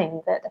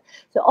behind it.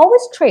 So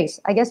always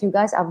trace. I guess you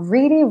guys are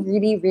really,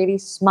 really, really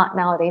smart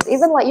nowadays.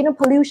 Even like,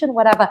 pollution,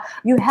 whatever,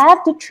 you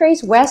have to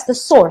trace where's the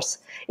source.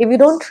 If you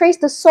don't trace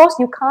the source,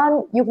 you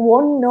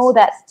won't know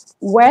that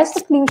where's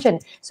the pollution.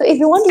 So if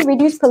you want to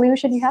reduce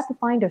pollution, you have to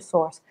find the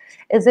source.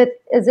 Is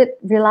it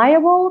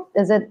reliable?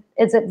 Is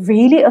it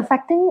really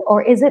affecting,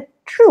 or is it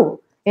true?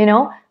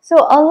 So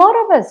a lot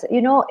of us,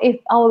 if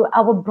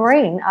our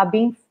brain are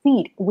being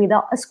fed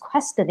without us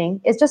questioning,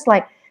 it's just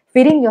like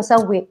feeding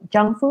yourself with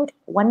junk food.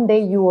 One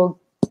day you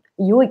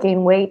will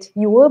gain weight,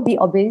 you will be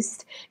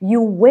obese,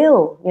 you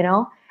will,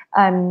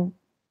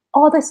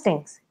 all these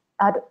things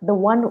are the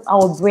one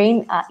our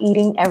brain are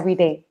eating every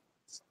day.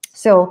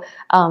 So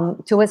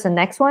towards the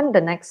next one,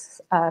 the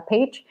next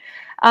page.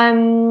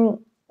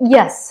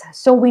 Yes,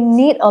 so we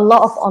need a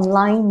lot of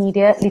online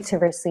media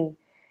literacy.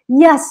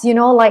 Yes,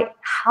 like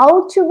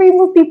how to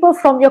remove people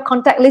from your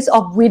contact list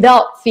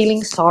without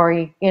feeling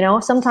sorry.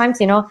 Sometimes,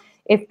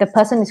 if the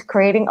person is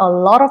creating a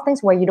lot of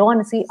things where you don't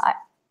want to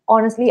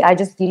see, I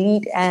just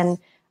delete and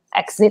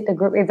exit the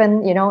group.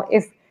 Even,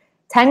 if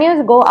 10 years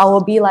ago, I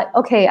will be like,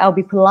 okay, I'll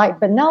be polite.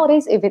 But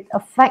nowadays, if it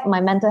affects my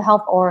mental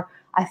health, or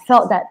I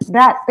felt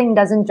that thing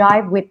doesn't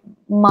jive with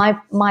my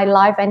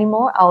life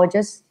anymore, I will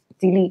just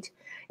delete.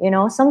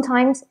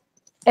 Sometimes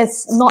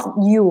it's not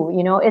you,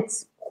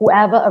 it's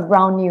whoever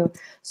around you.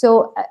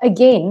 So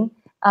again,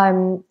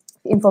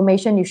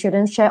 information you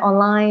shouldn't share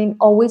online.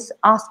 Always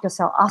ask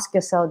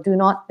yourself, do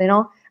not,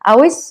 I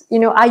always,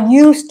 I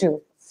used to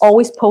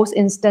always post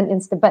instant,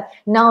 but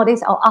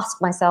nowadays I'll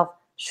ask myself,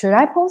 should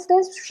I post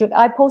this? Should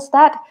I post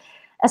that?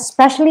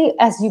 Especially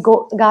as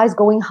you guys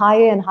going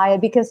higher and higher,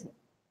 because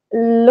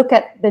look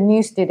at the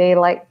news today,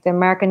 like the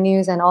American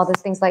news and all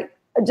these things, like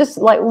just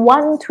like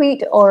one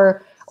tweet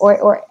or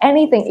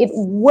anything, it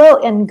will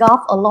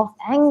engulf a lot of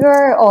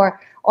anger or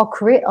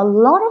create a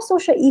lot of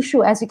social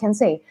issue, as you can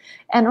say.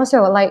 And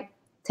also, like,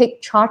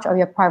 take charge of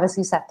your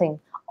privacy setting.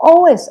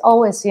 Always,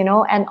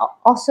 and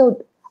also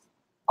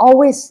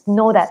always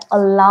know that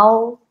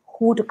allow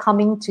who to come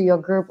into your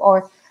group,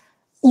 or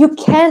you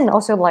can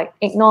also like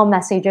ignore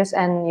messages,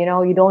 and you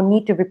don't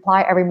need to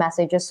reply every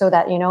message, so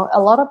that a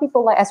lot of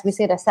people, like as we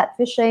say, they're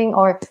fishing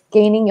or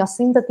gaining your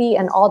sympathy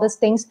and all these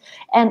things.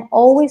 And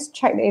always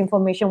check the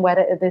information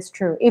whether it is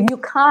true. If you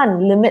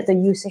can't limit the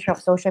usage of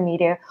social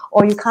media,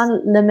 or you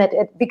can't limit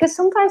it, because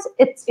sometimes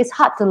it's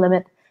hard to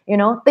limit.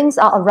 Things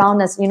are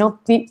around us,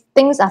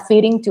 things are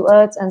feeding to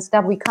us and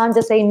stuff. We can't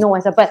just say no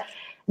and stuff, but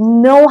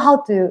know how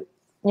to,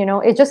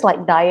 it's just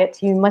like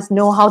diet. You must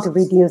know how to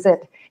reduce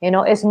it.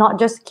 It's not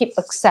just keep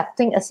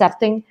accepting.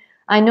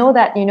 I know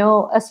that,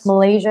 us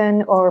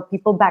Malaysian or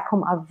people back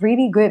home are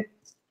really good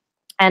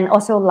and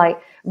also like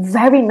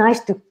very nice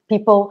to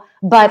people,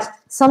 but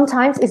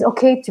sometimes it's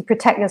okay to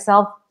protect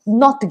yourself,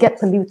 not to get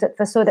polluted,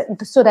 so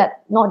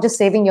that not just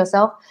saving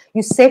yourself,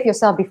 you save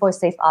yourself before you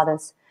save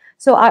others.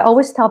 So I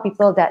always tell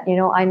people that,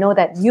 I know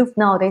that youth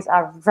nowadays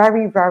are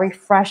very, very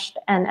fresh,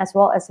 and as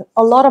well as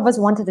a lot of us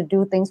wanted to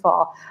do things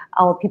for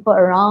our people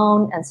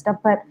around and stuff,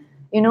 but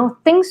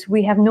things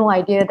we have no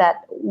idea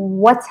that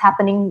what's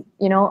happening,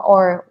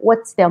 or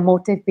what's their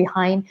motive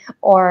behind,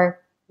 or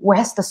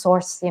where's the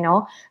source,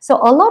 so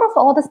a lot of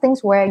all the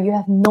things where you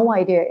have no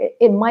idea,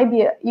 it might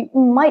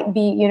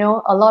be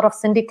a lot of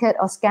syndicate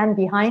or scam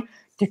behind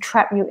to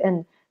trap you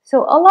in.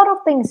 So a lot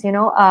of things,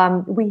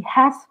 we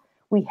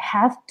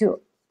have to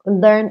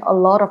learn a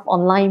lot of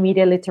online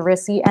media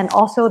literacy, and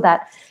also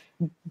that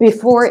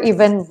before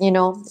even we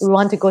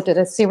want to go to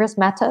the serious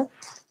matter,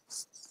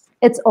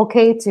 it's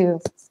okay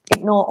to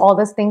ignore all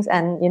these things,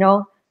 and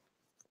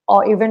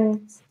or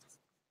even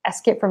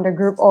escape from the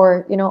group,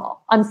 or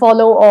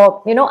unfollow,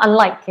 or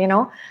unlike,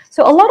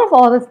 so a lot of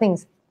all the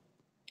things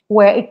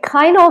where it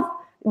kind of,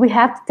 we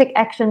have to take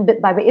action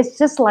bit by bit. It's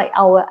just like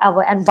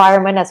our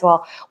environment as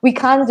well. We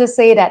can't just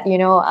say that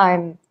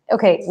I'm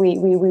okay,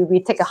 we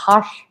take a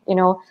harsh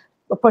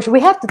approach.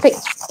 We have to take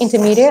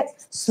intermediate,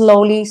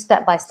 slowly,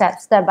 step by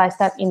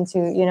step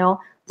into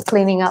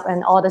cleaning up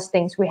and all these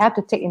things. We have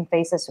to take in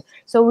phases.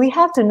 So we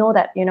have to know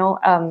that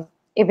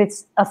if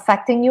it's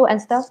affecting you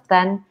and stuff,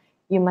 then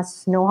you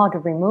must know how to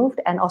remove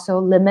and also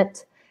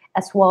limit,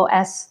 as well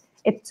as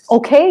it's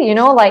okay,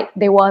 like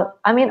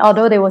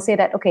although they will say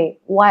that, okay,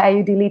 why are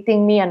you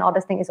deleting me and all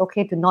this thing, it's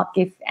okay to not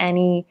give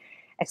any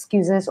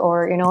excuses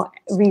or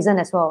reason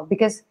as well,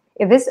 because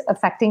if it's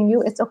affecting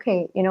you, it's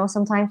okay,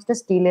 sometimes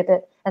just delete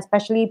it,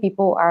 especially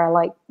people are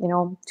like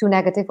too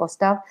negative or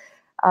stuff.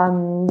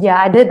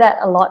 I did that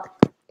a lot.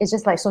 It's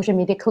just like social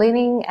media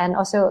cleaning, and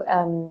also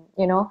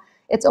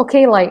it's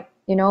okay, like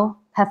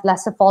have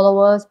lesser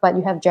followers, but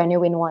you have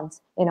genuine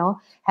ones,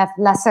 have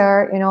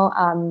lesser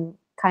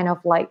kind of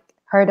like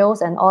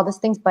hurdles and all these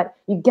things, but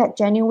you get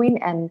genuine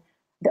and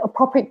the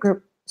appropriate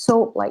group.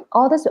 So like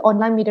all this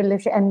online media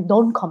literacy, and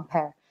don't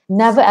compare.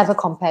 Never ever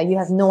compare. You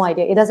have no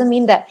idea. It doesn't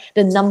mean that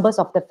the numbers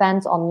of the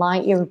fans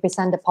online, it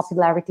represent the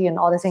popularity and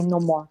all this thing, no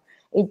more.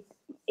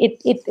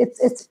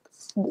 It's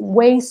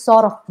way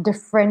sort of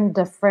different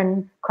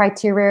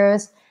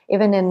criterias.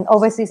 Even in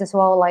overseas as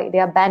well, like they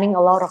are banning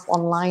a lot of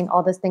online,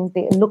 all these things.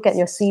 They look at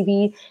your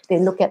CV, they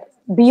look at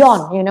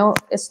beyond,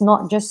 it's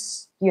not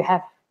just you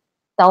have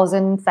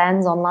 1,000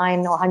 fans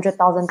online or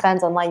 100,000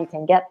 fans online, you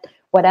can get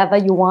whatever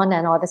you want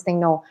and all this thing.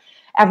 No,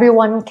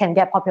 everyone can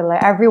get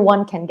popular,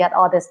 everyone can get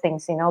all these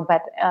things,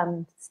 but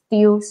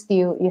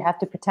still you have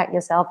to protect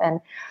yourself,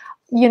 and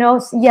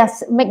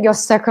yes, make your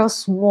circle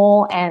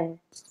small and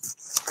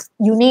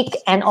unique,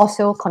 and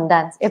also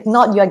condensed. If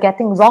not, you're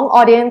getting wrong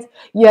audience,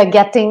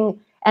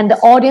 and the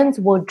audience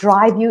will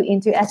drive you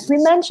into, as we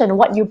mentioned,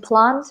 what you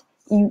plant,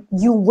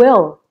 you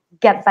will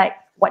get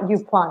back what you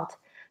plant.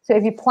 So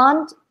if you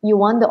plant, you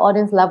want the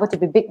audience level to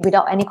be big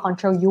without any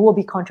control, you will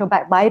be controlled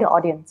back by the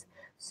audience.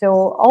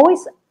 So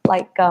always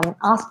like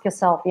ask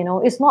yourself,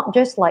 it's not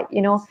just like,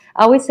 I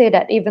always say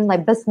that even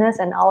like business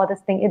and all this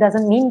thing, it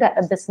doesn't mean that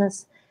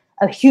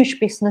a huge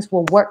business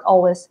will work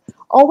always.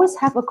 Always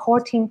have a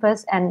core team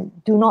first, and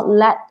do not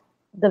let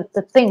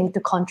the thing to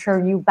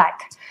control you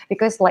back.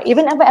 Because like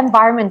even our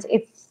environment,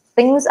 if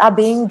things are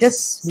being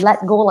just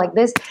let go like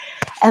this,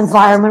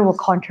 environment will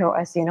control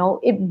us,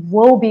 it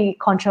will be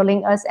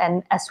controlling us,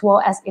 and as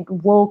well as it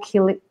will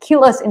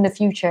kill us in the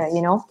future,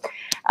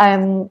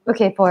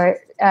 okay,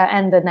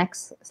 and the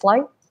next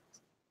slide.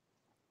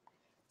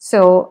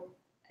 So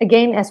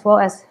again, as well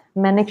as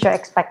manage your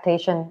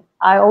expectation.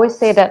 I always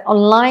say that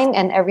online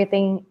and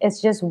everything is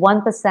just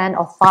 1%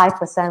 or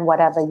 5%,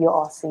 whatever you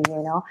all see,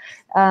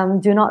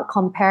 do not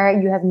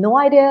compare. You have no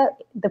idea.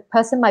 The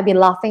person might be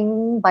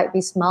laughing, might be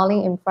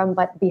smiling in front,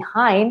 but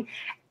behind,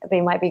 they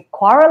might be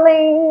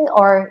quarreling,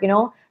 or,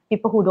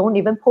 people who don't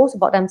even post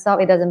about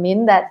themselves. It doesn't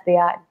mean that they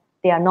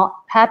are not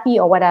happy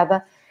or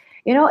whatever.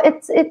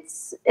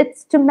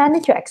 It's to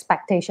manage your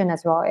expectation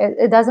as well.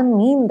 It doesn't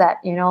mean that,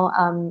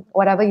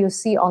 whatever you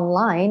see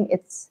online,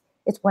 it's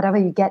whatever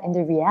you get in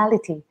the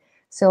reality.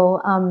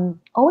 So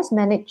always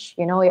manage,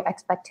 your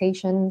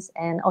expectations,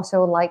 and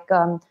also like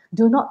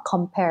do not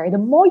compare. The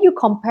more you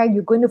compare,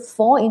 you're going to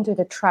fall into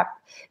the trap.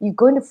 You're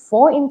going to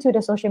fall into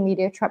the social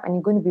media trap, and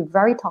you're going to be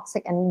very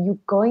toxic, and you're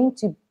going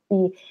to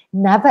be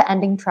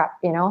never-ending trap.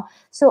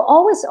 So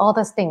always all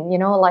this thing,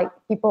 like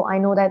people I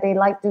know that they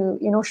like to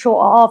show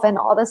off and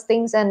all these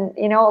things, and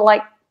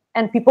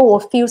and people will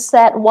feel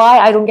sad. Why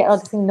I don't get all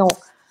this thing?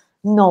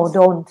 No,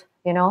 don't.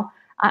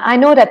 I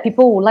know that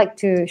people would like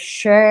to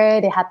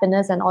share their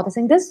happiness and all this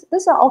thing.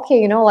 This are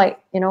okay,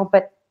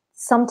 but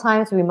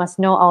sometimes we must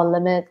know our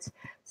limits.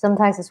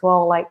 Sometimes as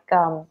well, like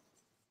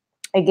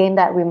again,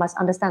 that we must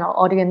understand our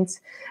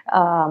audience.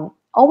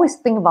 Always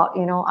think about,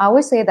 I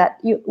always say that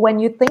when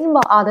you think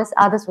about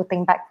others will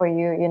think back for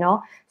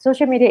you.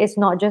 Social media is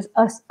not just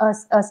us.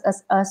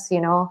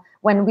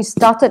 When we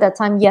started that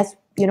time, yes,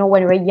 when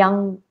we were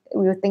young,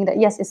 we would think that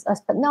yes, it's us.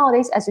 But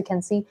nowadays, as you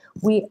can see,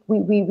 we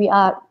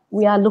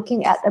are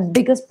looking at a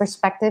biggest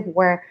perspective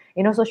where,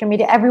 social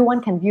media,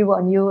 everyone can view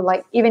on you,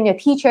 like even your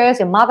teachers,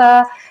 your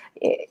mother,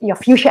 your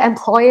future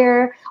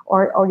employer,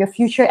 or your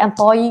future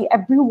employee,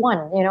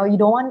 everyone, you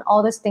don't want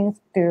all these things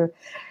to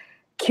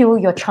kill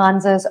your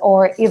chances,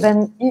 or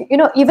even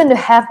even to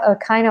have a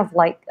kind of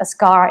like a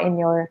scar in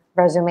your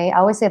resume. I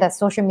always say that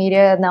social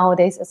media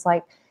nowadays is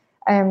like,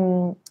 I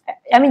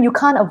mean, you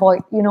can't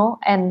avoid,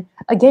 and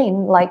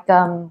again, like,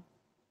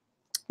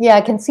 yeah,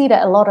 I can see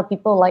that a lot of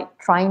people like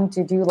trying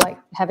to do like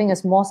having a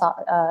small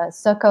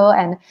circle.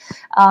 And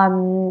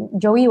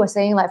Joey was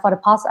saying like, for the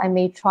past, I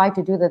may try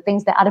to do the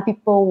things that other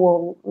people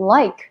will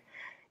like.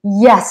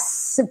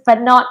 Yes,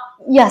 but not,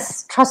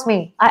 yes, trust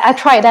me, I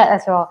tried that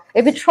as well.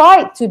 If you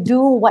try to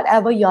do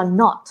whatever you're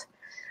not,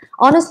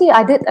 honestly,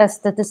 I did a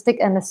statistic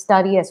and a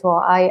study as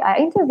well. I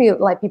interviewed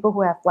like people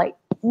who have like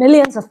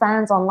millions of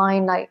fans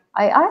online. Like,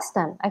 I asked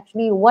them,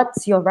 actually,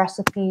 what's your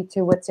recipe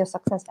towards your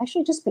success?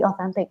 Actually, just be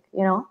authentic,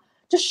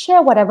 just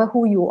share whatever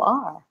who you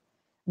are.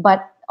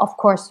 But of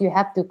course, you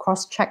have to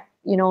cross check,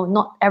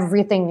 not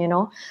everything,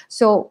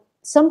 So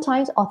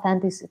sometimes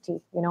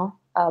authenticity,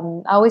 I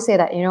always say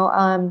that,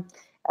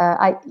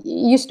 I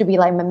used to be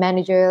like, my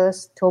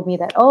managers told me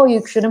that, oh,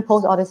 you shouldn't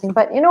post all this thing.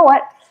 But you know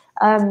what?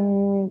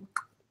 I'm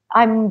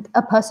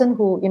a person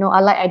who, I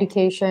like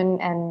education,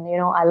 and,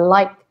 I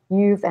like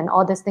youth and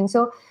all these things.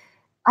 So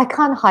I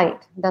can't hide.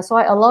 That's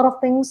why a lot of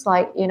things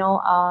like,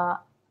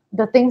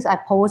 the things I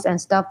post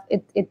and stuff,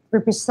 it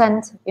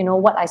represents,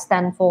 what I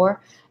stand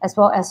for, as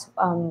well as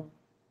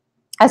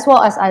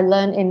I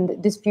learned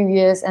in these few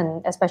years,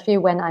 and especially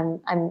when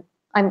I'm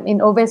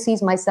in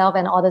overseas myself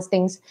and all these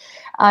things.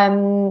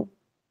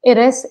 It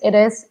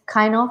is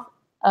kind of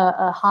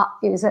a hard,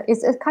 it's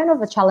a kind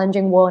of a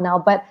challenging world now,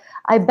 but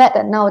I bet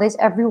that nowadays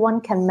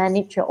everyone can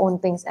manage your own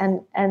things,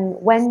 and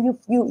when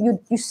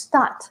you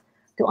start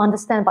to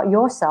understand about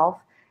yourself,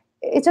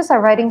 it's just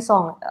like writing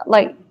song,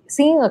 like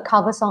singing a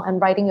cover song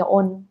and writing your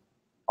own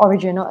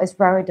original is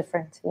very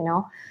different,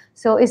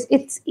 So it's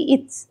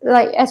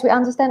like, as we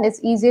understand, it's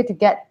easier to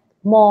get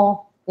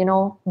more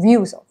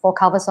views for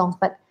cover songs,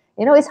 but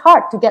it's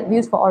hard to get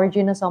views for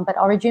original song. But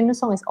original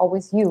song is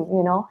always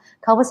you,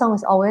 cover song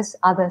is always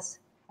others,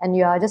 and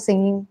you are just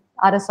singing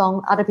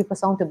other people's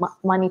song to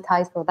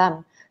monetize for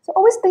them. So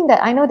always think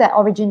that, I know that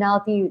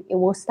originality, it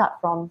will start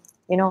from,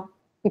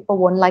 people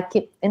won't like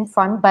it in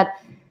front, but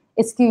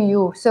it's still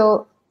you.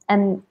 So,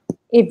 and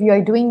if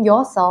you're doing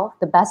yourself,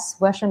 the best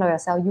version of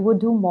yourself, you will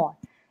do more.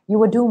 You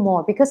will do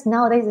more, because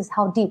nowadays is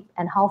how deep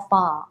and how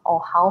far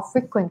or how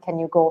frequent can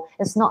you go.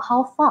 It's not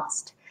how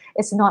fast.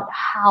 It's not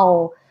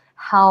how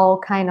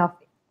kind of,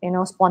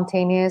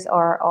 spontaneous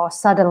or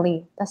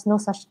suddenly. There's no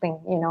such thing,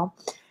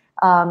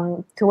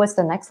 towards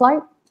the next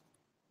slide.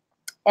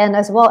 And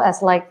as well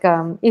as like,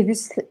 if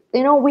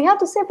we have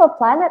to save our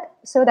planet,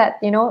 so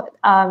that,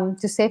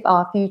 to save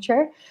our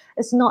future,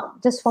 it's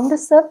not just from the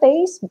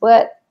surface,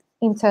 but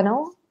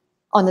internal,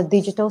 on the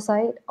digital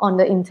side, on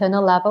the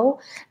internal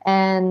level,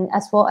 and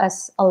as well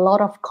as a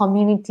lot of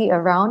community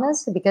around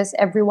us, because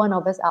every one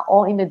of us are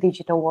all in the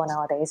digital world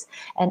nowadays,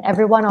 and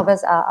every one of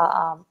us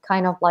are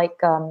kind of like,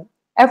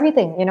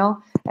 everything,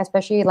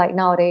 especially like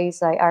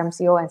nowadays, like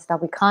RMCO and stuff,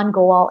 we can't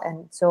go out,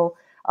 and so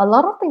a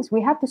lot of things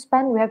we have to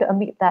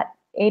admit that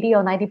 80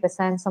 or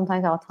 90%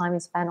 sometimes our time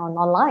is spent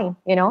online,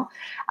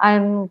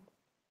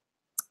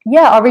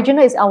 yeah,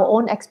 original is our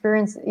own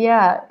experience,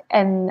 yeah,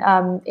 and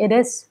it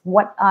is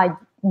what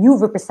you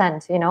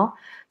represent,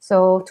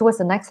 So towards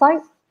the next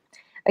slide,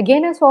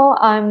 again as well,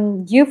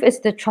 youth is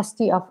the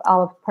trustee of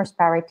our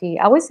prosperity.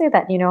 I always say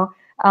that,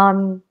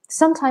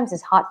 sometimes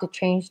it's hard to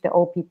change the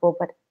old people,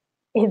 but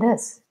it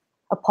is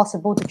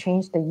possible to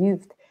change the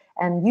youth,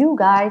 and you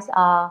guys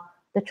are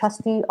the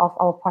trustee of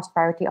our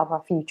prosperity, of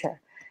our future.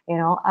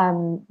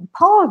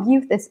 Power of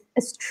youth is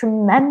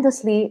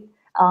tremendously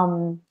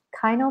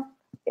kind of,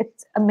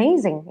 it's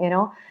amazing.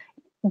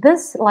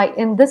 This, like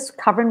in this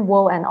current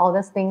world and all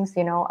these things,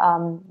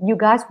 you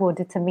guys will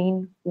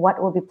determine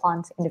what will be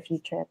planted in the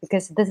future,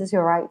 because this is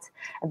your right.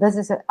 This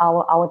is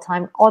our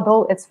time,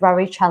 although it's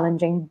very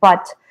challenging.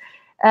 But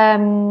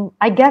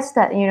I guess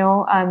that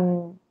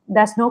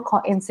there's no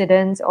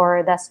coincidence,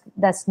 or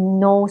there's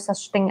no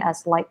such thing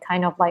as like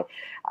kind of like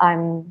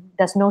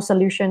there's no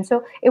solution.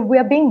 So if we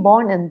are being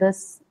born in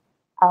this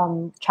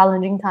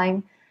challenging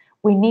time,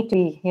 we need to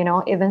be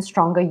even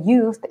stronger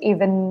youth,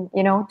 even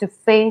to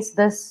face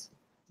this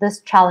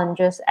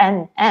challenges,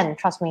 and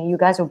trust me, you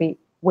guys will be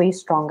way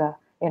stronger.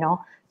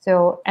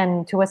 So,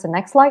 and towards the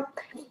next slide,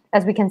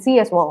 as we can see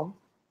as well,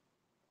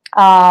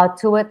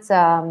 towards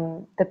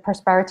the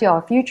prosperity of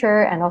our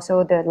future, and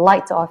also the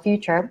light of our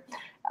future.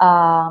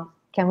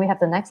 Can we have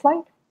the next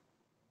slide?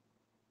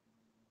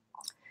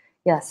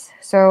 Yes.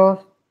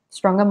 So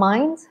stronger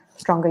minds,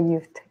 stronger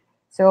youth.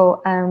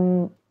 So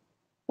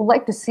would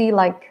like to see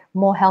like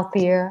more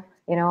healthier.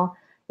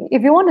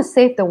 If you want to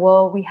save the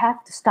world, we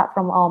have to start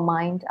from our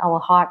mind, our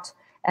heart,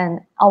 and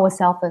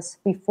ourselves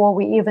before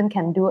we even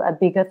can do a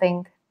bigger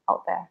thing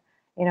out there.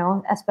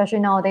 Especially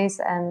nowadays,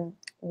 and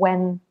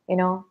when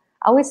I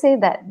always say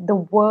that the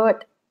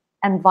word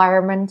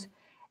environment,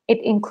 it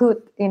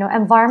includes,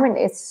 environment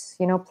is,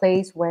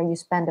 place where you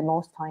spend the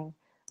most time,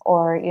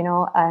 or,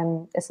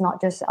 it's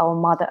not just our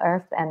Mother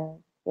Earth, and,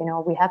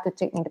 we have to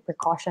take into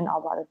precaution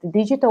about the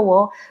digital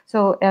world.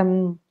 So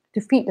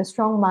to feed a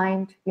strong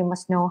mind, you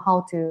must know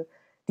how to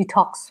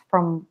detox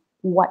from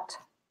what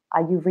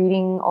are you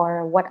reading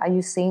or what are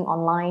you seeing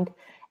online.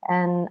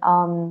 And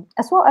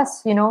as well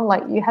as,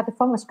 like you have to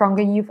form a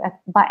stronger youth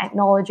by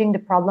acknowledging the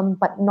problem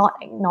but not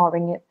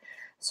ignoring it.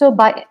 So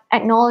by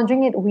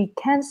acknowledging it, we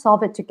can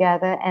solve it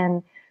together.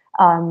 And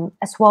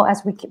as well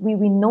as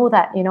we know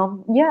that,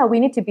 yeah, we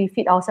need to be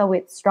feed ourselves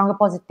with stronger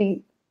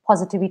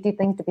positivity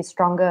things to be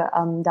stronger.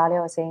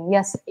 Dahlia was saying,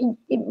 yes,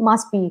 it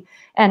must be.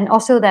 And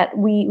also that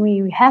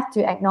we have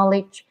to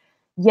acknowledge,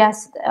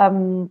 yes,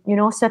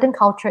 certain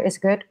culture is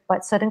good,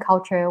 but certain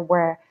culture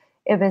where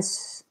if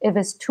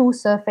it's too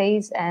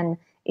surface and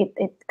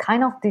it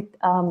kind of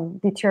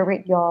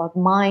deteriorate your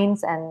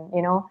minds, and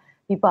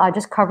people are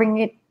just covering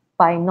it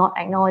by not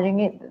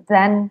acknowledging it,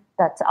 then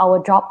that's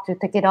our job to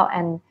take it out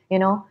and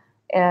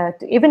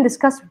to even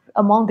discuss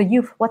among the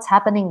youth what's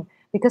happening,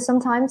 because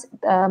sometimes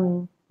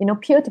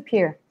peer to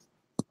peer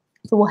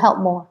it will help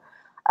more.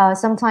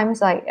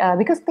 Sometimes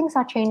because things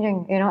are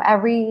changing,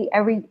 every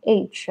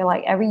age,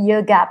 like every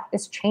year gap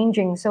is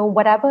changing. So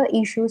whatever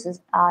issues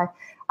are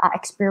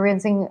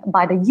experiencing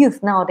by the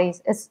youth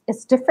nowadays,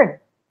 it's different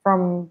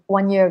from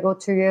 1 year ago,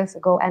 2 years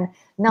ago, and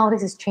now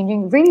this is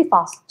changing really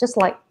fast, just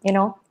like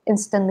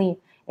instantly.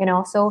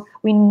 So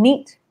we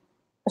need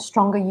a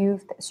stronger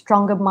youth,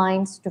 stronger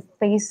minds to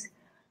face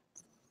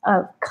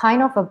a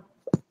kind of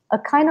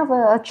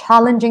a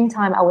challenging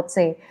time, I would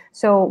say.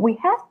 So we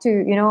have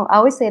to, I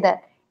always say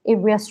that if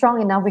we are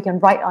strong enough, we can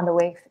ride on the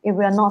wave. If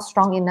we are not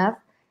strong enough,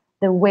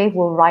 the wave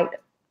will ride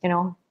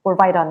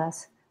on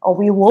us, or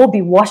we will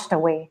be washed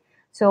away.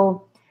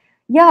 So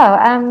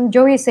yeah,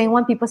 Joey is saying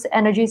one people's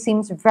energy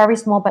seems very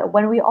small, but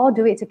when we all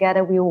do it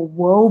together, we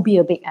will be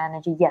a big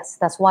energy. Yes,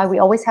 that's why we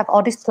always have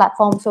all these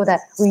platforms so that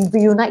we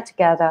reunite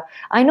together.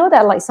 I know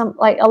that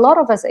like a lot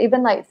of us,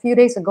 even like a few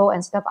days ago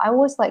and stuff, I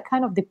was like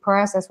kind of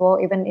depressed as well,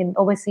 even in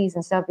overseas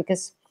and stuff,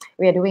 because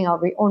we are doing our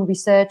own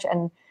research,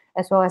 and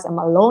as well as I'm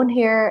alone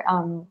here.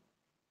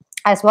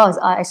 As well as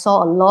I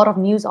saw a lot of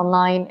news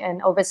online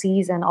and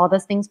overseas and all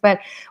those things, but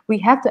we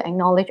have to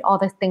acknowledge all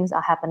the things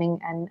are happening,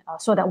 and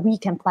so that we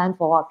can plan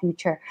for our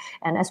future.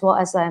 And as well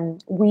as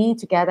we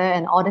together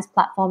and all this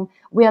platform,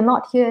 we are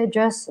not here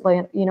just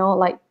like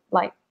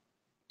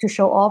to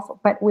show off,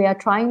 but we are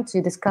trying to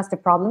discuss the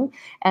problem,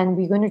 and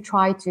we're going to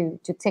try to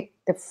take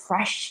the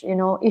fresh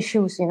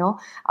issues. I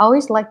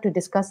always like to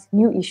discuss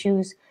new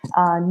issues,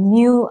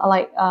 new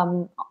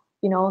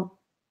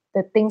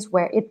the things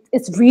where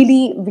it's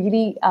really,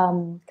 really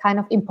kind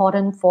of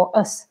important for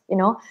us,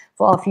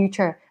 for our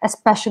future,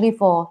 especially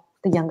for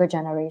the younger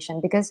generation,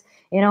 because,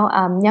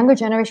 younger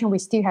generation, we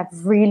still have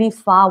really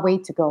far way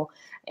to go.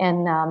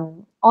 And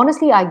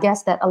honestly, I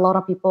guess that a lot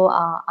of people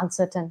are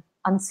uncertain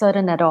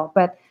at all.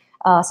 But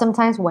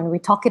sometimes when we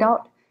talk it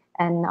out,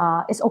 and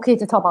it's okay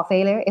to talk about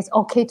failure, it's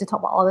okay to talk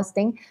about all this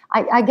thing.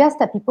 I guess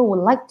that people would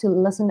like to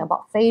listen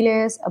about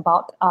failures,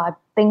 about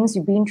things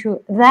you've been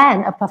through,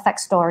 than a perfect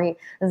story,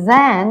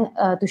 than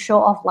to show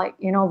off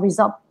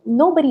result.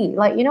 Nobody,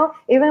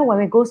 even when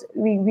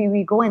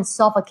we go and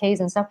solve a case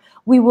and stuff,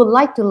 we would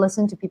like to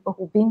listen to people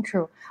who've been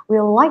through. We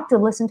would like to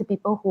listen to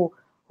people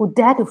who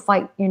dare to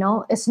fight.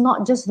 It's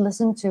not just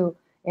listen to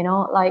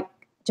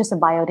just a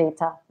bio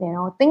data.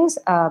 Things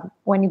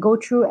when you go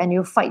through and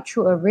you fight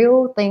through a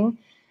real thing,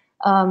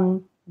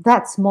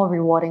 that's more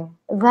rewarding.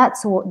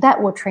 That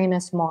will train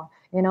us more.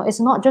 It's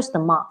not just the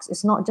marks,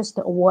 it's not just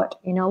the award.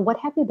 What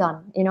have you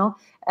done?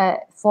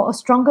 For a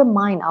stronger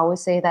mind, I would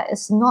say that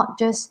it's not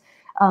just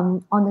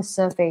on the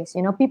surface.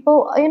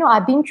 People,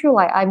 I've been through,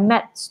 I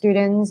met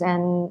students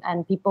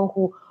and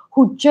people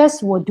who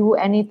just will do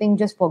anything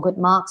just for good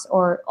marks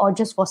or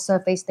just for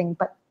surface thing,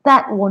 but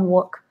that won't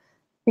work,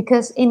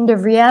 because in the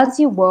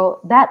reality world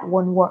that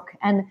won't work.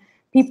 And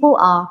people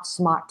are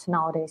smart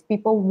nowadays.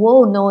 People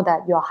will know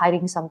that you're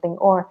hiding something,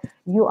 or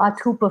you are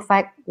too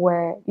perfect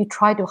where you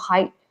try to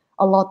hide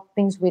a lot of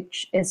things,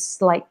 which is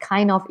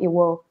it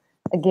will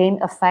again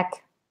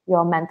affect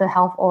your mental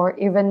health, or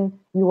even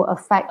you will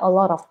affect a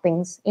lot of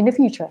things in the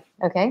future.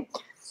 Okay,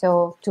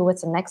 so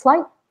towards the next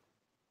slide.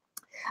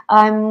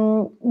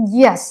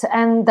 Yes,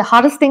 and the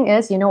hardest thing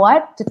is,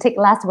 to take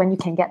less when you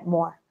can get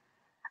more.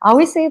 I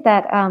always say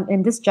that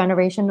in this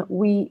generation,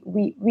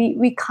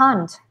 we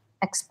can't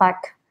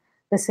expect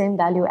the same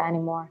value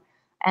anymore,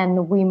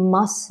 and we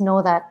must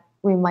know that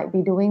we might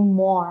be doing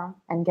more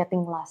and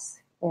getting less.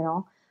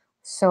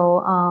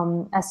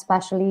 So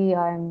especially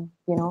in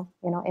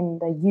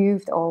the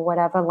youth or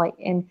whatever,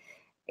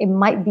 it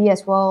might be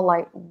as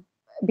well,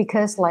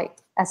 because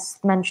as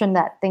mentioned,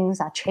 that things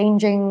are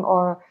changing,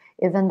 or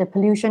even the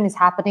pollution is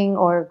happening,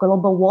 or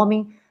global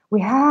warming.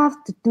 We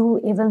have to do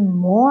even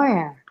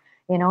more,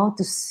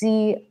 to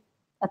see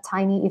a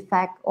tiny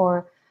effect,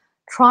 or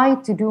try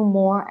to do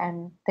more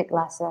and take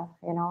lesser.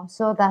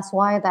 So that's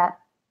why that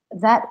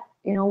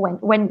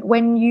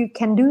when you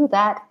can do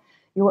that,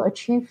 you will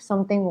achieve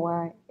something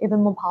where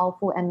even more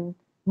powerful, and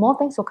more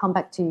things will come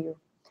back to you.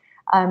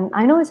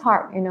 I know it's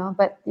hard,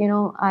 but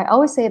I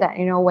always say that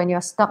when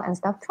you're stuck and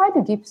stuff, try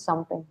to give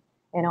something,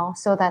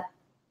 so that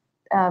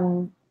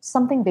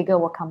something bigger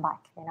will come back.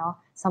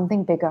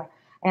 something bigger.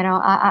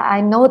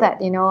 I know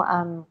that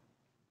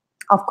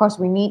of course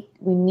we need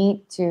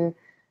to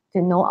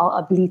know our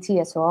ability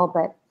as well,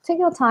 but take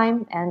your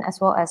time, and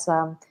as well as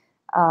uh,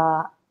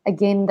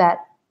 again,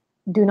 that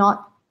do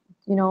not,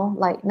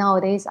 like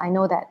nowadays I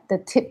know that the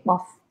tip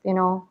of,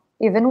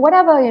 even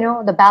whatever,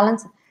 the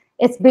balance,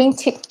 it's being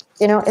tipped,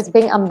 it's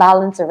being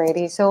unbalanced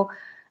already. So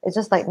it's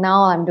just like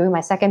now I'm doing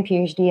my second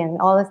PhD and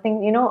all this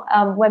thing,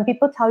 when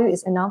people tell you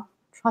it's enough,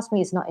 trust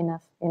me, it's not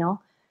enough.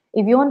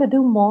 If you want to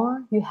do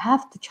more, you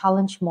have to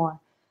challenge more.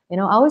 I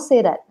always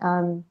say that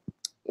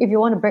if you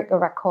want to break a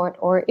record,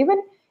 or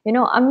even,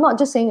 I'm not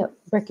just saying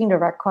breaking the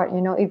record,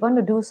 if you want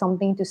to do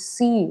something to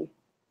see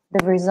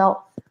the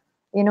result,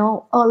 a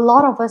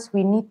lot of us,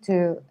 we need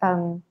to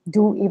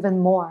do even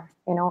more.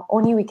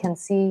 Only we can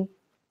see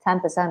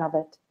 10% of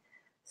it.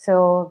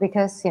 So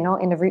because in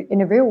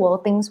the real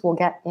world, things will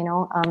get, in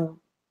the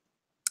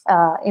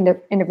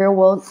real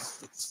world,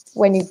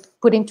 when you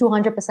put in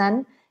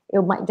 200%,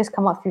 it might just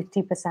come out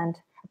 50%.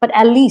 But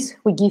at least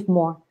we give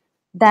more.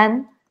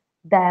 Then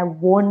there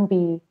won't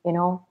be,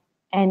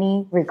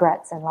 any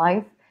regrets in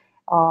life.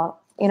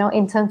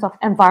 In terms of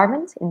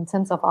environment, in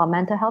terms of our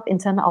mental health, in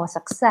terms of our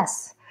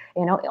success,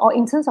 or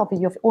in terms of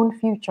your own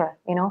future.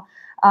 A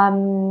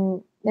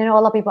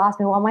lot of people ask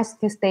me, why am I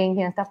still staying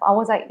here and stuff? I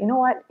was like, you know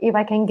what? If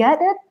I can get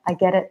it, I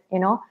get it.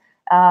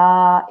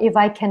 If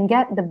I can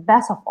get the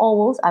best of all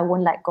worlds, I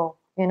won't let go.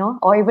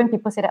 Or even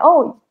people say that,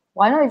 oh,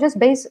 why not you just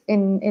base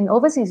in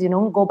overseas?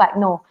 Go back.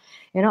 No,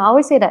 I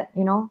always say that,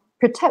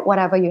 protect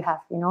whatever you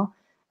have.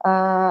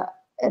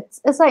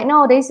 It's like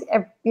nowadays,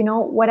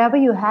 whatever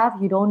you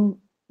have, you don't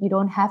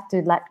have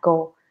to let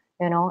go.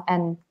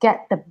 And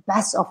get the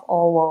best of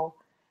all world,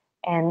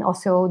 and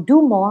also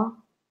do more.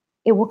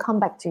 It will come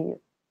back to you.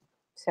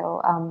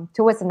 So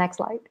towards the next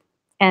slide,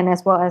 and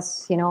as well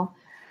as the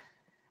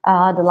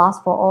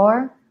last for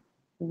all,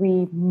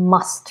 we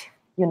must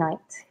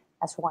unite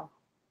as one.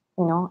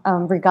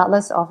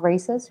 Regardless of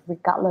races,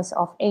 regardless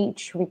of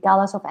age,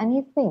 regardless of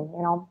anything.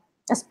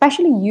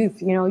 Especially youth.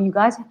 You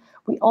guys,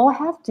 we all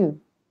have to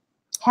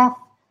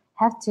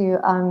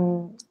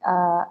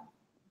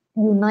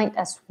unite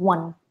as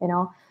one.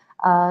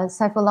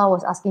 Saifullah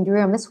was asking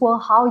during Miss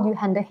World how you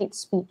handle hate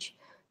speech.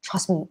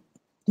 Trust me,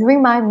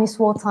 during my Miss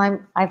World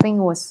time, I think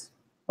it was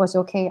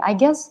okay. I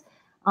guess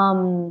a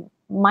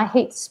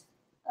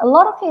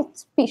lot of hate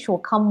speech will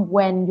come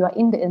when you're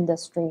in the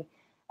industry,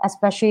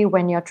 especially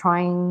when you're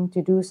trying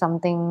to do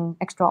something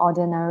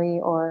extraordinary,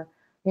 or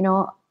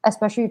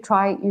especially you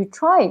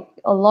try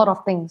a lot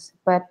of things.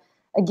 But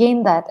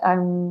again, that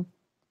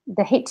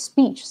the hate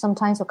speech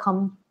sometimes will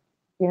come,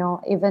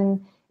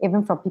 even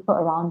from people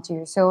around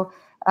you. So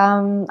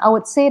I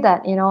would say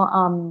that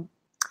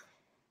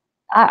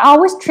I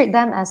always treat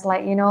them as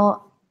like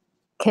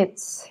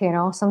kids.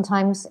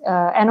 Sometimes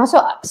and also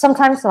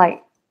sometimes,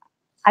 like,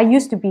 I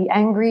used to be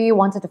angry,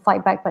 wanted to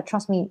fight back, but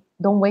trust me,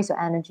 don't waste your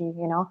energy.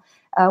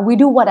 We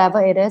do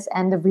whatever it is,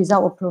 and the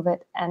result will prove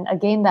it. And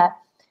again, that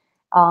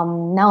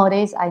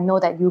nowadays I know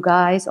that you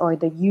guys, or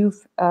the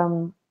youth,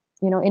 in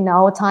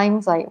our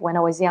times, like when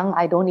I was young,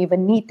 I don't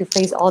even need to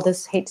face all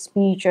this hate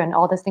speech and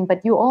all this thing.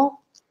 But you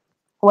all,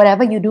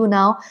 whatever you do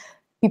now,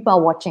 people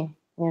are watching.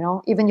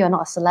 Even you're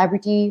not a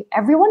celebrity,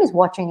 everyone is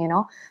watching.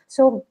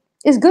 So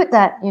it's good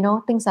that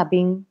things are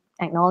being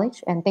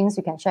acknowledged and things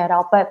you can share it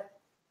out. But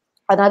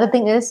another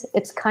thing is,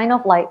 it's kind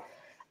of like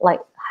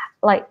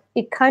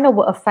it kind of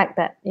will affect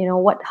that,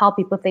 how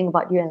people think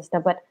about you and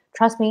stuff. But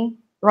trust me,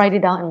 write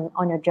it down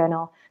on your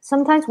journal.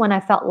 Sometimes when I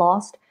felt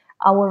lost,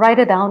 I will write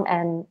it down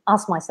and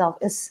ask myself,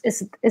 is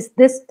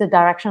this the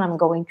direction I'm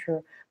going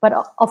through? But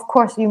of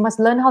course, you must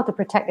learn how to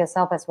protect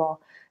yourself as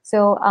well.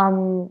 So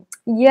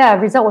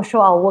result will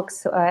show our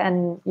works,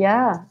 and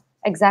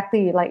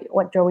exactly like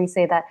what Joey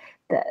said, that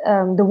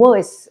the world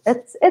is,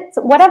 it's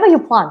whatever you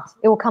plant,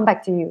 it will come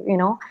back to you.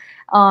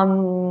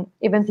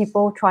 Even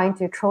people trying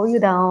to throw you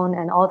down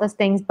and all those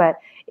things. But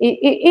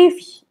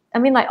if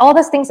like all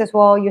those things as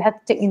well, you have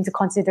to take into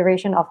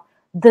consideration of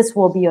this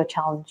will be your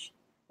challenge.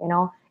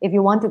 If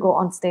you want to go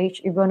on stage,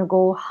 if you want to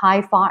go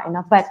far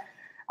enough, but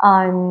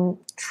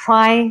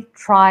try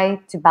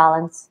to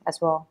balance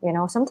as well.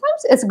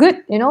 Sometimes it's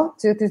good,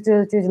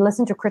 to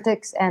listen to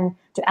critics and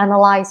to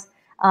analyze.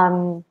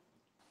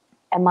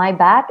 Am I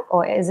bad,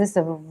 or is this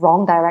the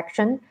wrong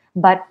direction?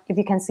 But if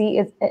you can see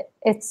if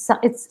it's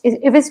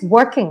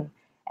working,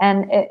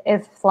 and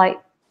if like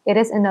it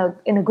is in a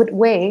good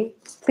way,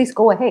 please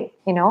go ahead.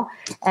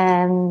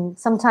 And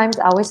sometimes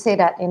I always say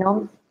that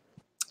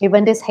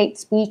even this hate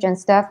speech and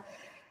stuff,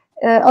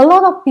 a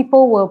lot of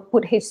people will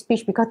put hate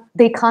speech because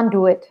they can't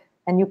do it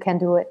and you can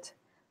do it.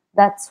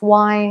 That's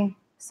why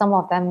some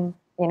of them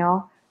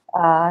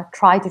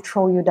try to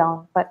throw you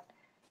down. But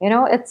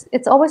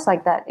it's always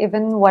like that.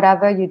 Even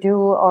whatever you do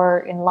or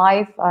in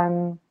life,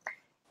 in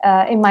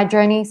my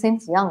journey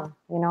since young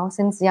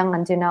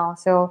until now.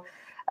 So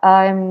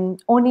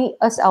only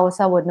us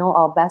ourselves would know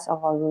our best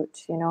of our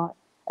roots.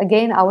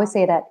 Again, I always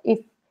say that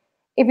if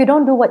you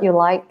don't do what you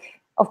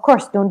like, of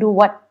course,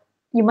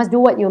 you must do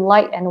what you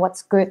like and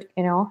what's good.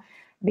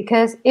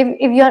 Because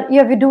if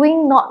you're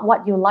doing not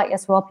what you like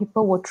as well,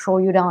 people will throw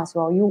you down as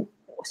well.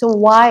 So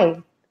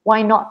why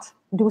not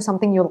do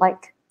something you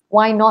like?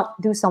 Why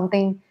not do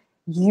something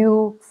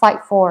you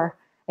fight for?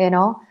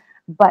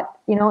 But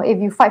if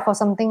you fight for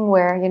something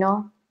where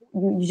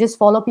you just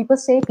follow people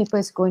say, people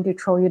is going to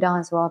throw you down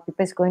as well.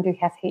 People is going to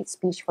have hate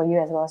speech for you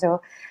as well.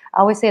 So I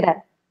always say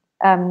that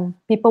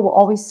people will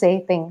always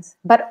say things,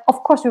 but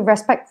of course with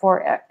respect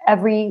for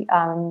every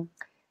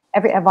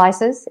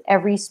advices,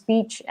 every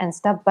speech and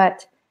stuff.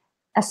 But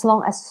as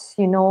long as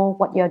you know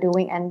what you're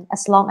doing, and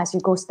as long as you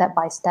go step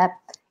by step,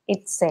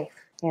 it's safe.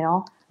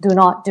 Do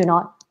not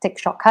take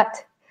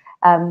shortcut.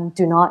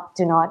 Do not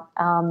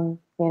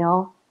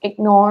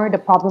ignore the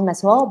problem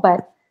as well.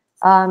 But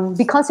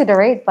be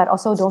considerate, but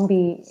also don't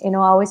be. I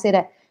always say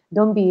that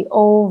don't be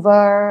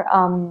over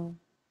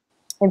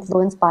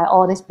influenced by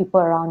all these people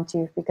around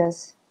you,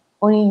 because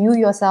only you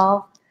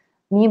yourself,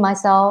 me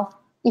myself,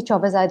 each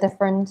of us are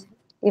different.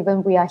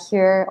 Even we are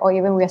here, or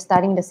even we are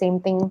studying the same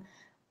thing,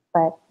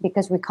 but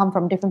because we come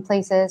from different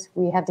places,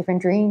 we have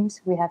different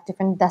dreams, we have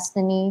different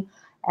destiny,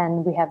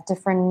 and we have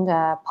different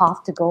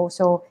path to go.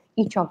 So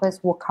each of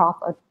us will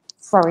craft a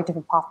very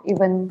different path.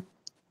 Even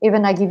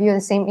I give you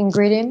the same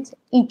ingredient,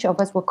 each of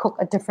us will cook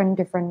a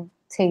different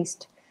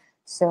taste.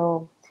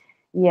 So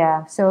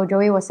yeah, so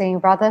Joey was saying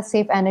rather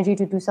save energy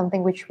to do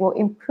something which will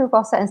improve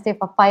ourselves instead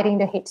of fighting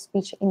the hate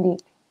speech.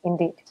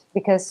 Indeed,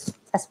 because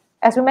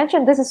as we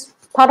mentioned, this is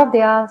part of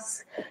their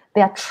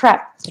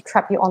trap to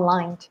trap you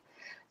online.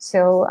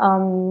 So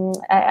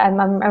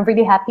I'm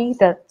really happy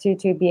that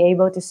to be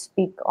able to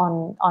speak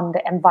on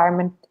the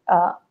environment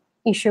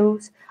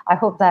issues. I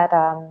hope that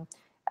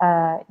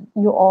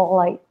you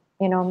all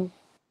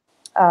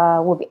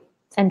will be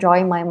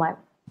enjoying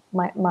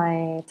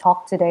my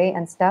talk today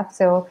and stuff.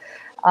 So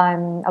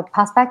I'll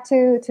pass back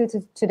to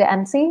the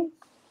MC.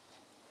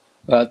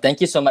 Well, thank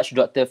you so much,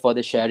 Doctor, for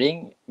the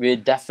sharing. We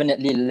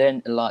definitely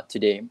learned a lot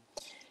today.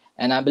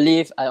 And I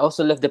believe I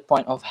also love the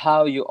point of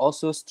how you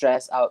also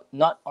stress out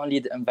not only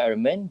the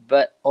environment,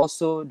 but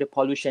also the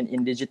pollution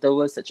in digital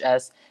world, such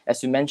as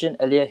you mentioned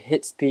earlier,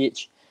 hate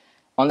speech,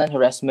 online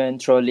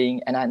harassment,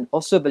 trolling. And I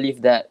also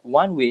believe that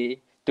one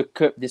way to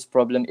curb this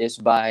problem is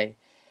by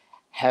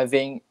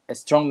having a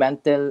strong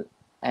mental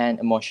and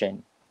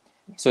emotion.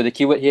 So the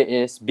keyword here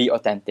is be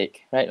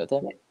authentic, right,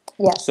 Doctor?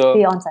 Yes, so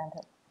be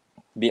authentic.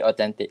 Be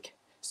authentic.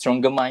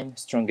 Stronger mind,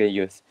 stronger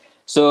youth.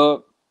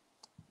 So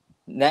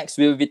next,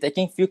 we'll be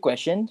taking a few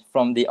questions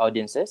from the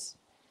audiences.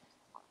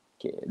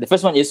 Okay, the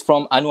first one is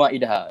from Anwar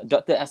Idaha.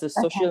 Doctor, as a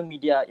social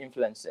media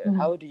influencer,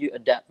 how do you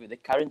adapt with the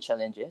current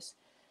challenges?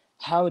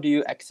 How do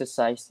you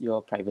exercise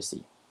your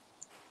privacy?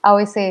 I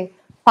always say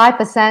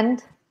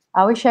 5%.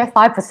 I always share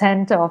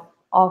 5%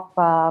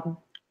 of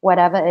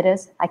whatever it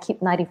is. I keep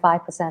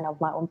 95% of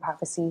my own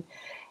privacy,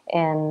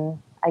 and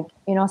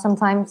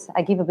sometimes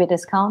I give a bit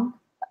discount,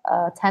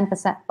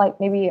 10%, like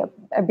maybe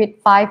a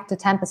bit 5 to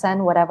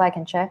 10%, whatever I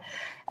can share.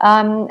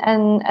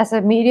 And as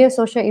a media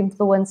social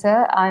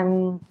influencer,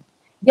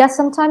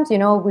 sometimes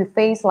we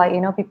face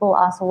people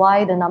ask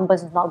why the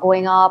numbers is not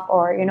going up,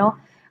 or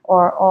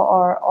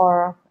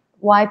or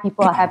why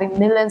people are having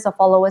millions of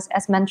followers.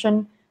 As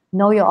mentioned,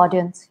 know your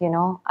audience.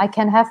 I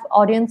can have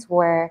audience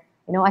where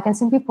I can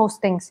simply post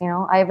things.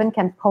 I even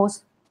can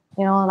post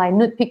like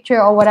nude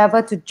picture or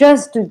whatever to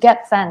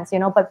get fans.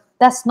 But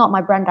that's not my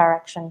brand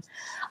direction.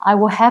 I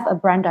will have a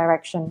brand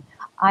direction.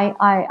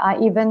 I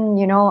even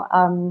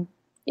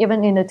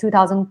even in the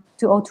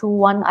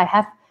 2021, I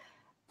have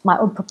my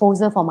own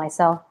proposal for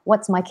myself.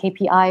 What's my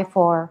KPI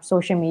for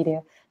social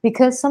media?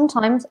 Because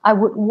sometimes I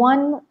would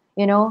want,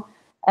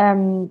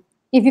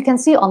 if you can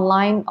see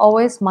online,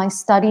 always my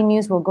study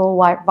news will go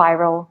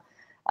viral.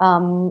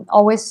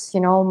 Always,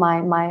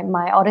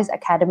 my all these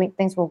academic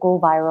things will go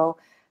viral.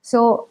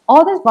 So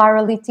all this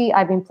virality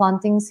I've been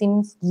planting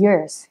since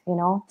years,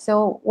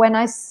 So when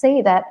I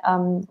say that,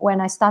 when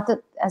I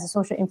started as a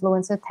social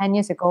influencer 10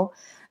 years ago,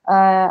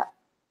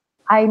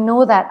 I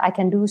know that I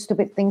can do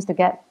stupid things to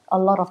get a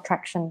lot of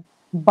traction,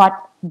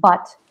 but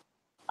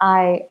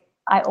I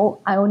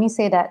only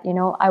say that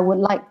I would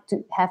like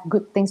to have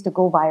good things to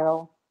go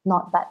viral,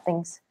 not bad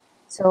things.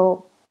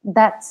 So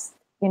that's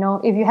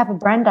if you have a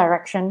brand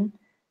direction,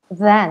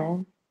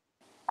 then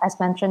as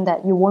mentioned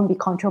that you won't be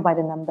controlled by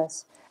the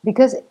numbers.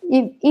 Because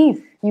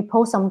if you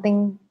post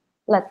something,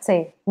 let's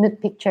say nude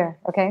picture,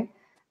 okay,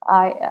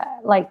 I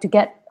like to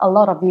get a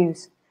lot of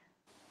views.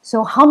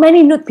 So how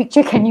many nude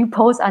picture can you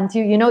post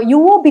until you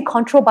will be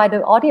controlled by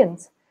the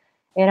audience?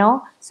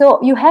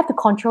 So you have to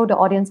control the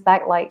audience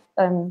back, like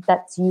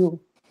that's you,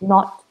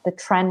 not the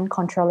trend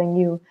controlling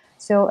you.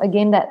 So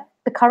again, that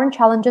the current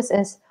challenges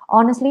is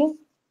honestly,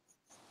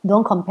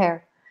 don't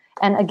compare.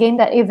 And again,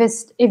 that if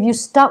you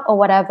stuck or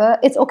whatever,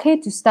 it's okay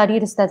to study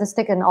the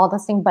statistic and all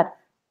those things, but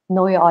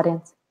know your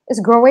audience. It's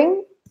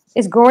growing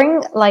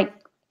like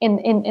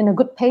in a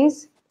good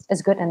pace.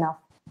 Is good enough.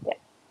 Yeah.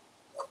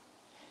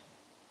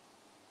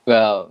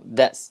 Well,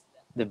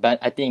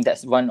 I think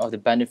that's one of the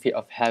benefit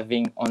of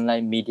having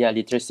online media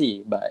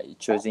literacy by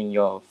choosing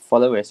your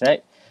followers,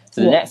 right? So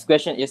the Yeah. next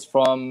question is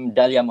from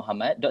Dalia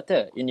Muhammad.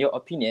 Doctor, in your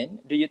opinion,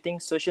 do you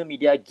think social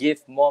media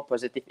give more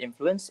positive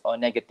influence or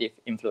negative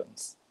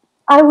influence?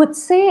 I would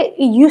say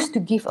it used to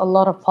give a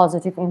lot of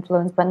positive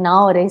influence, but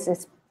nowadays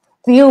it's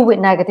filled with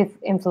negative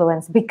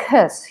influence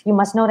because you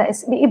must know that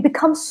it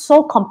becomes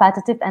so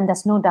competitive and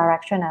there's no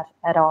direction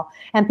at all.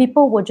 And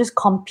people will just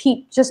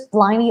compete just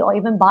blindly or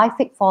even buy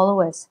fake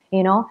followers,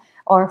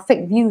 or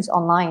fake views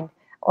online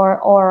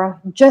or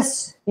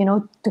just,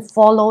 to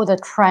follow the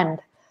trend.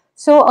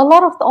 So a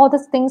lot of all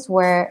these things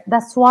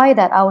that's why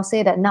that I would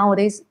say that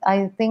nowadays,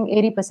 I think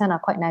 80% are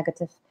quite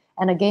negative.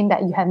 And again,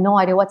 that you have no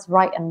idea what's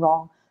right and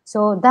wrong.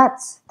 So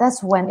that's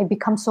when it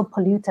becomes so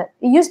polluted.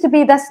 It used to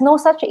be there's no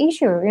such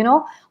issue,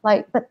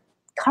 but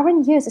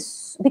current years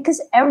is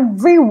because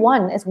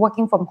everyone is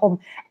working from home.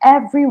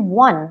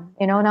 Everyone,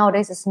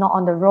 nowadays is not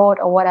on the road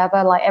or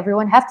whatever. Like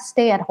everyone have to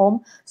stay at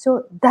home.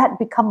 So that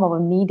become of a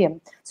medium.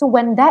 So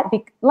when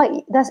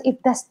if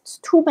there's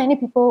too many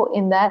people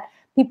in that,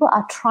 people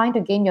are trying to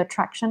gain your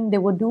traction. They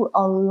will do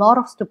a lot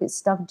of stupid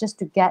stuff just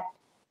to get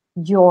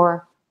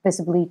your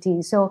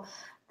visibility. So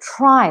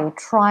try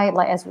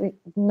like as we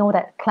know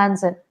that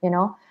cleanse it,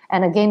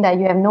 and again that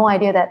you have no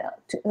idea that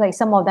like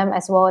some of them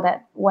as well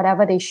that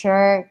whatever they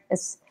share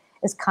is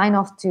kind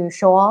of to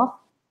show off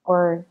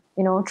or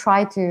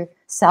try to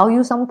sell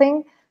you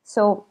something.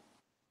 So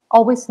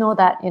always know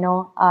that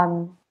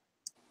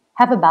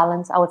have a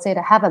balance. I would say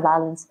to have a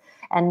balance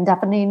and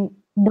definitely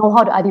know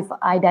how to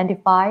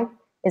identify,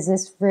 is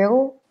this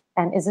real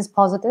and is this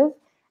positive,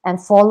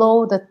 and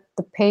follow the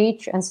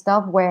page and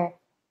stuff where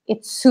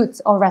it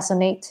suits or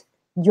resonates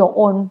your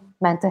own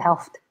mental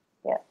health.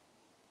 Yeah.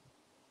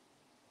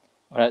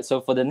 All right.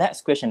 So for the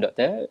next question,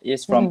 Doctor,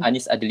 is from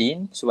Anis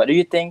Adeline. So what do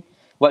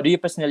you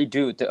personally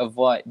do to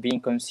avoid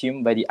being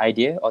consumed by the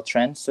idea or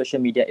trend social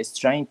media is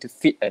trying to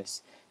feed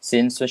us,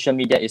 since social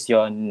media is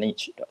your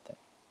niche, Doctor?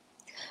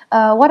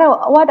 What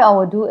I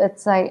will do,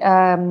 it's like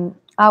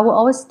I will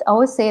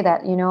always say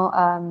that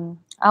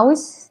I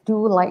always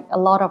do like a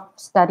lot of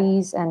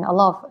studies and a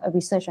lot of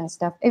research and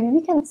stuff. If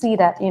we can see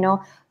that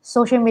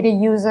social media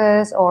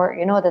users or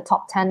the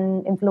top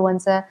 10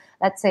 influencer,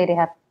 let's say they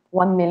have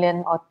 1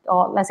 million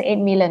or let's say 8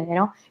 million,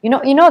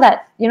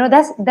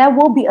 there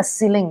will be a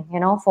ceiling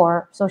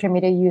for social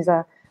media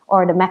user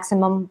or the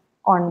maximum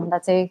on,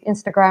 let's say,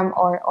 Instagram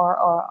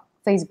or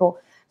Facebook.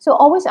 So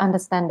always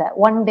understand that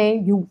one day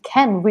you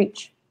can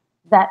reach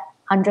that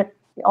 100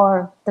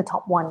 or the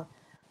top one.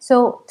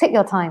 So take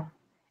your time.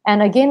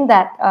 And again,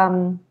 that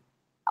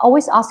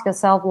always ask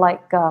yourself,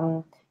 like,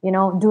 do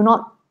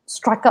not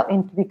strike up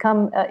and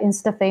become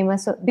insta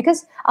famous. So,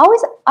 because I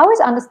always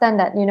understand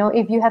that,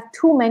 if you have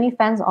too many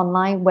fans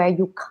online where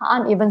you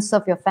can't even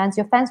serve your fans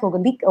will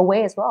leak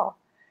away as well.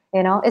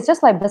 It's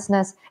just like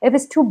business. If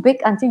it's too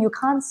big until you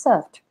can't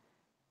serve,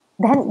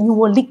 then you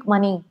will leak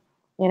money,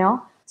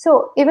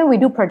 So even we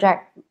do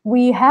project,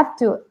 we have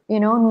to,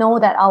 know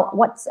that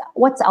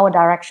what's our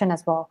direction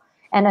as well.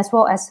 And as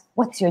well as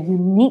what's your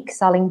unique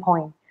selling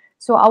point.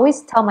 So I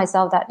always tell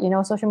myself that,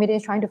 social media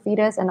is trying to feed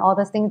us and all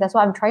those things. That's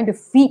why I'm trying to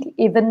feed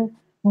even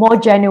more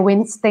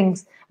genuine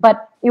things.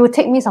 But it will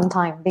take me some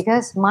time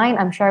because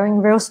I'm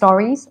sharing real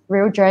stories,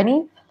 real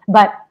journey.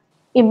 But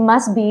it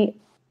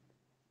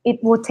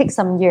will take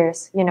some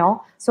years,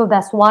 So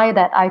that's why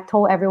that I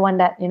told everyone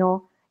that,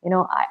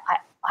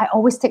 I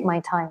always take my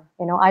time.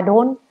 I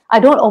don't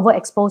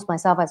overexpose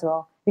myself as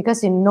well,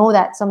 because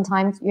that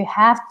sometimes you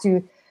have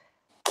to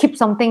keep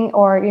something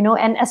or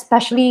and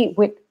especially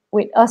with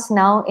us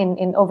now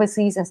in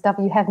overseas and stuff,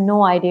 you have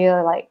no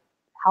idea like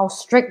how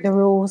strict the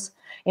rules,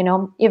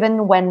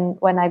 even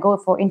when I go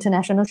for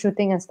international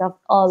shooting and stuff,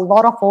 a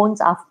lot of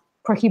phones are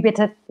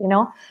prohibited,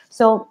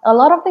 so a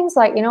lot of things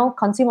like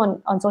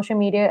consume on social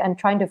media and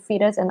trying to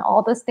feed us and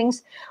all those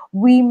things,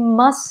 we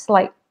must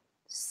like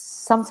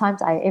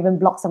sometimes I even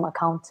block some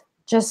accounts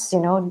just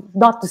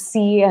not to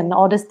see and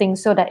all these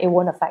things so that it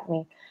won't affect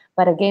me.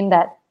 But again,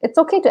 that it's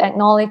okay to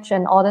acknowledge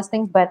and all those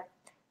things, but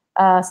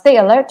stay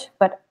alert.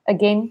 But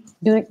again,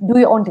 do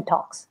your own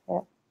detox.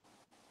 Yeah.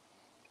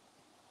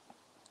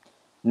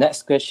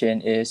 Next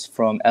question is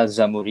from El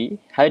Zamuri.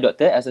 Hi,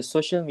 Doctor. As a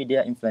social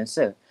media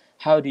influencer,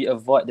 how do you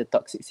avoid the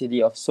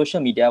toxicity of social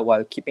media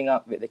while keeping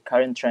up with the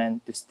current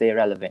trend to stay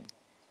relevant?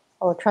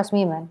 Oh, trust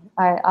me, man.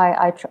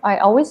 I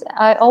always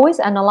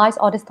analyze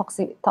all this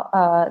toxic,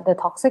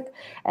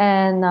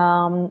 and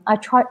I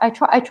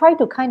try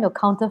to kind of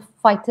counter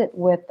fight it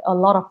with a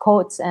lot of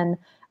quotes and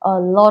a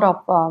lot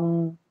of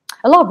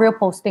real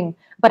posting.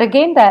 But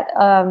again, that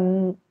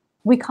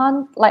we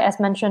can't, like as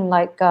mentioned,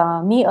 like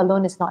me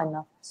alone is not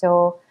enough.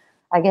 So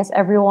I guess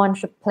everyone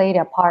should play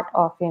their part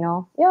of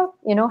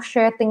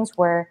share things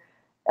where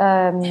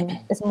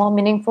it's more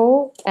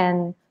meaningful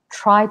and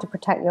try to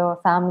protect your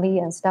family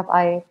and stuff.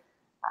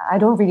 I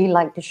don't really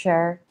like to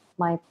share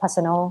my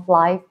personal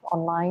life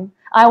online.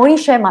 I only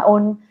share my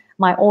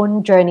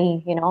own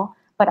journey,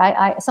 But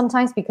I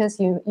sometimes, because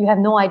you have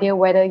no idea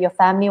whether your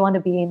family want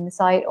to be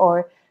inside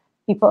or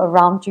people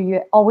around you,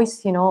 you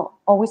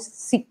always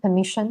seek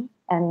permission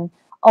and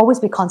always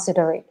be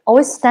considerate,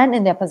 always stand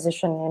in their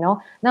position, you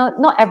know. Now,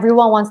 not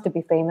everyone wants to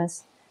be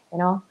famous, you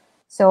know.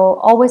 So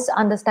always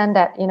understand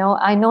that, you know,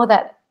 I know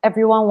that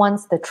everyone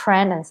wants the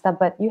trend and stuff,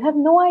 but you have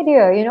no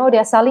idea, you know,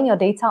 they're selling your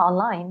data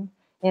online,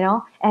 you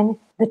know, and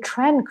the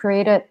trend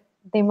created,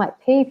 they might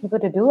pay people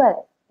to do it,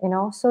 you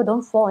know, so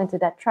don't fall into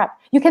that trap.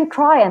 You can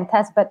try and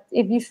test, but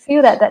if you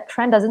feel that that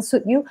trend doesn't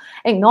suit you,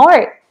 ignore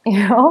it,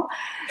 you know.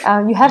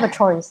 You have a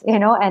choice, you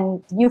know,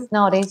 and youth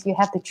nowadays, you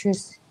have to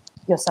choose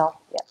yourself.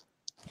 Yeah.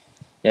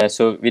 Yeah,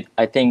 so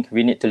I think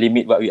we need to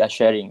limit what we are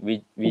sharing.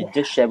 We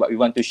just share what we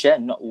want to share,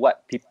 not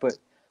what people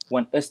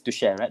want us to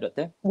share, right,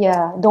 Doctor?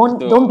 Yeah,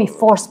 don't be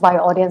forced by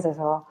your audience as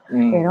well.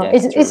 You know,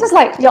 yes, it's just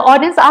like your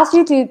audience asks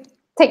you to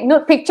take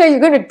note picture, you're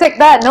going to take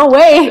that. No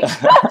way.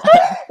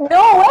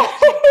 No way.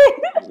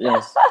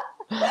 Yes.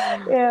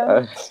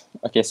 Yeah.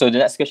 Okay, so the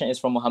next question is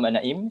from Muhammad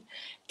Naim.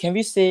 Can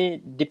we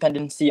say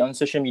dependency on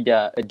social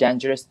media a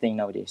dangerous thing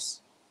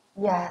nowadays?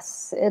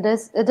 Yes, it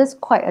is. It is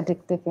quite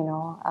addictive, you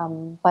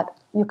know. But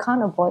you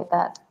can't avoid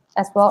that.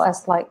 As well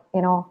as, like,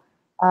 you know,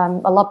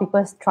 a lot of people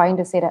is trying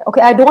to say that,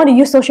 okay, I don't want to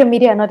use social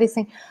media and all this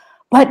thing,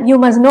 but you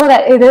must know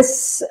that it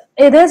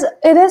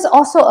is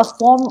also a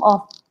form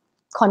of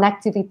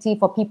connectivity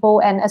for people,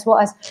 and as well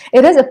as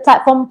it is a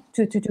platform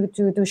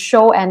to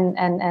show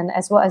and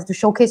as well as to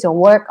showcase your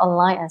work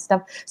online and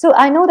stuff. So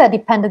I know that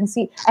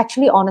dependency,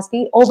 actually,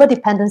 honestly, over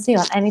dependency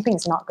on anything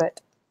is not good.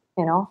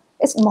 You know,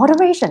 it's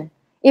moderation.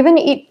 Even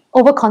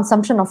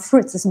overconsumption of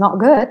fruits is not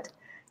good.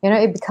 You know,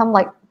 it become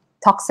like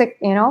toxic.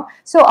 You know,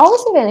 so I would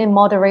say that in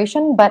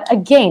moderation. But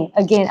again,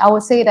 I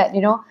would say that,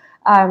 you know,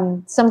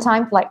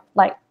 sometimes like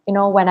you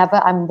know, whenever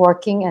I'm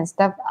working and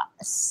stuff,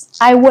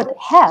 I would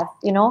have,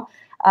 you know,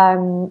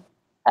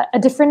 a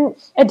different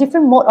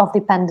mode of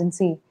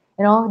dependency.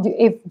 You know,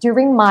 if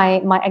during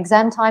my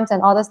exam times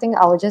and all those things,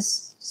 I would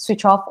just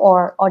switch off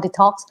or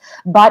detox.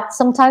 But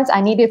sometimes I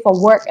need it for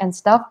work and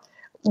stuff.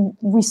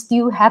 We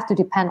still have to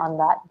depend on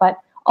that. But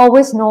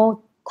always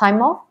know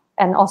time off,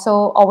 and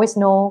also always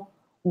know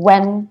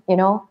when, you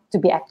know, to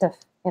be active.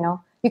 You know,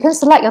 you can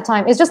select your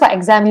time. It's just like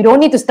exam. You don't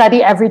need to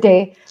study every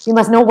day. You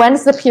must know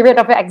when's the period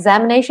of your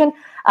examination.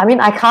 I mean,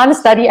 I can't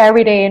study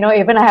every day, you know,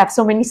 even I have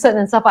so many certs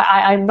and stuff.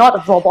 I'm not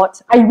a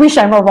robot. I wish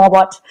I'm a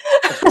robot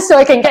so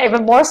I can get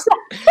even more stuff.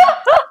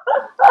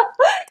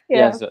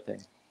 Yes, Doctor.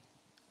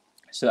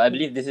 So I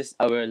believe this is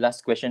our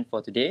last question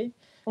for today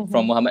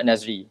from Muhammad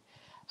Nazri.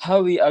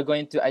 How we are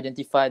going to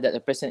identify that a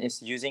person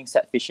is using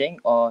phishing,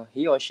 or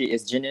he or she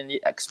is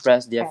genuinely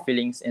express their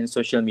feelings in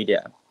social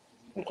media?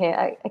 Okay,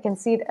 I can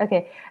see.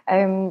 Okay,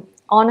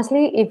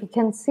 honestly, if you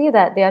can see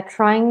that they are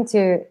trying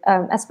to,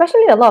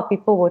 especially a lot of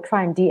people will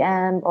try and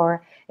DM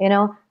or, you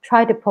know,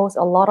 try to post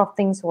a lot of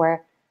things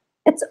where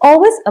it's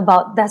always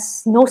about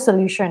there's no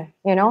solution.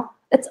 You know,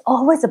 it's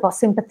always about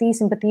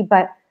sympathy,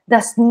 but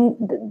there's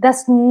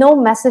no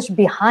message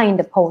behind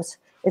the post.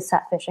 It's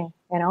sad phishing.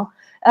 You know,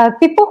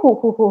 people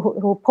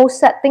who post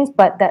sad things,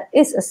 but there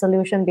is a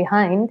solution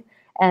behind.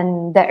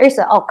 And there is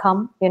an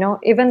outcome, you know.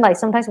 Even like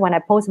sometimes when I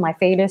post my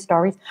failure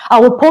stories,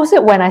 I will post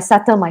it when I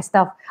settle my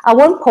stuff. I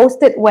won't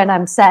post it when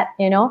I'm sad,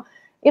 you know.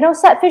 You know,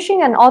 sad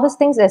phishing and all those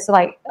things is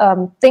like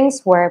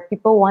things where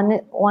people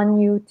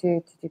want you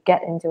to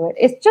get into it.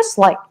 It's just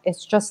like,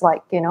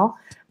 you know,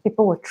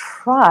 people will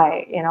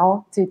try, you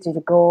know, to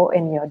go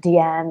in your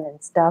DM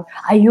and stuff.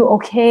 Are you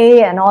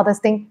okay? And all those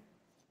things.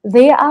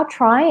 They are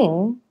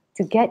trying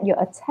to get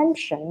your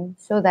attention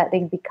so that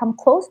they become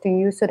close to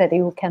you, so that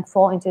they can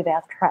fall into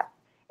their trap.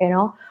 You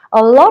know,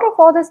 a lot of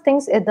all these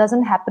things, it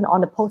doesn't happen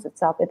on the post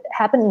itself. It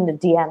happened in the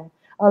DM.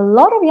 A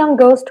lot of young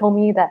girls told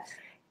me that,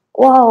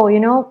 wow, you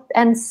know,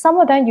 and some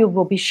of them you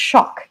will be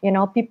shocked, you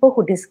know, people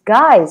who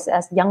disguise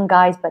as young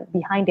guys, but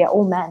behind their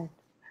old men,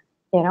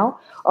 you know,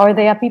 or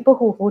there are people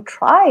who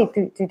try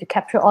to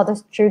capture all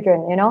these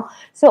children, you know.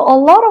 So a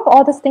lot of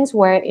all these things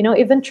where, you know,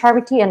 even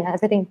charity and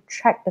everything,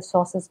 track the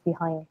sources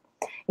behind.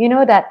 You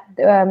know that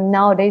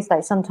nowadays,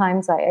 like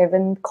sometimes I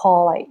even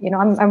call, like, you know,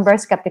 I'm very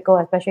skeptical,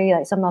 especially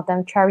like some of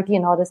them charity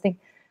and all this thing.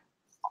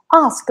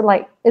 Ask,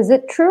 like, is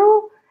it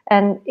true?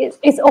 And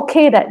it's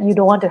okay that you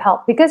don't want to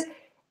help, because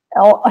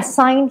or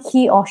assign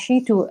he or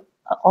she to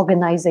an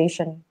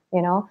organization.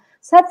 You know,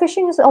 sad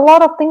phishing is a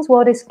lot of things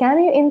where they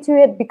scam you into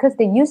it because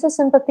they use your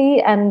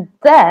sympathy, and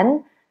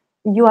then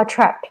you are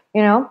trapped.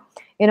 You know,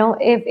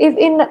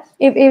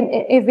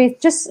 if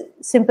it's just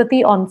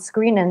sympathy on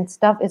screen and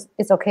stuff,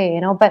 it's okay.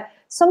 You know, but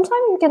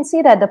sometimes you can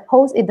see that the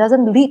post, it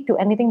doesn't lead to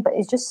anything, but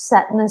it's just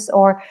sadness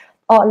or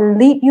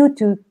lead you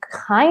to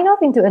kind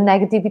of into a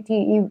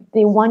negativity.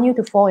 They want you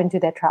to fall into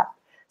their trap.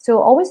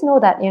 So always know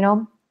that, you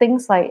know,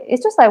 things like,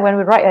 it's just like when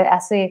we write an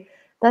essay,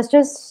 that's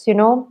just, you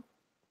know,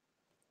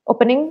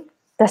 opening,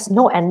 there's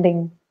no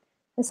ending.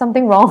 There's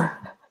something wrong,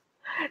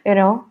 you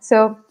know.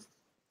 So,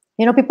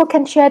 you know, people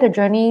can share the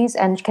journeys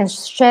and can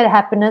share the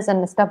happiness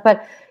and the stuff,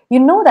 but you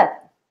know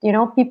that, you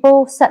know,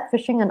 people sad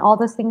phishing and all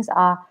those things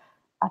are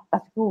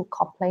people who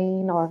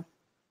complain, or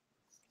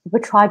people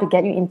try to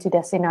get you into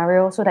their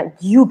scenario so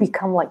that you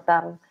become like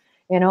them,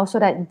 you know, so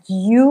that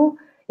you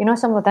know,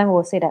 some of them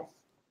will say that,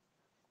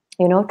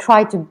 you know,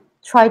 try to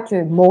try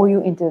to mold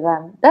you into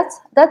them.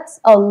 That's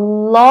a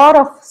lot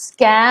of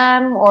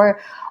scam, or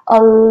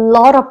a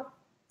lot of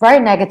very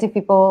negative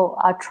people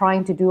are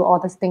trying to do all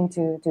this thing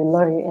to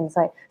lure you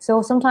inside.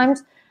 So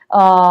sometimes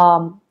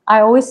I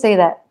always say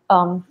that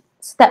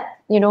step,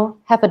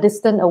 have a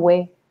distance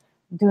away.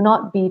 Do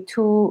not be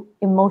too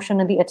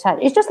emotionally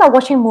attached. It's just like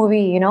watching a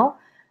movie,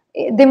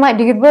 They might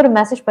deliver the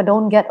message, but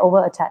don't get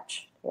over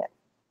attached. Yeah.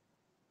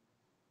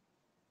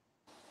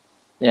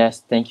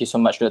 Yes, thank you so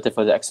much, Doctor,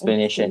 for the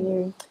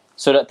explanation.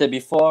 So, Doctor,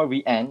 before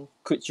we end,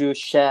 could you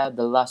share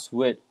the last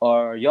word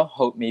or your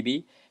hope,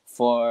 maybe,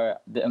 for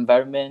the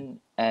environment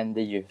and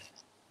the youth?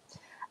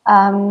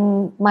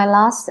 My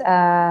last,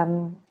 I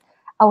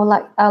would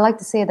like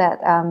to say that,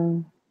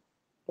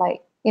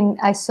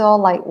 I saw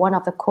like one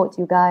of the quotes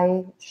you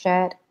guys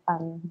shared.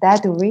 Dare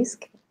to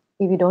risk.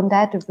 If you don't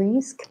dare to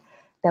risk,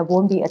 there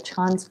won't be a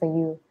chance for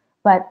you.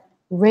 But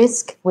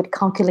risk with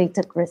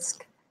calculated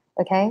risk.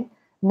 Okay.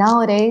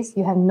 Nowadays,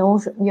 you have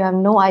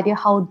no idea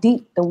how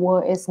deep the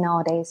world is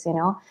nowadays.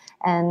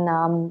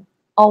 And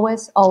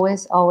always,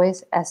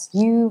 as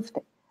youth,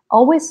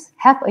 always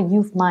have a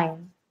youth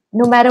mind,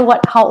 no matter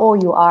how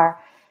old you are,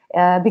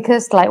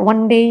 because like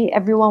one day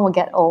everyone will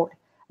get old.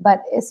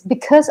 But it's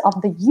because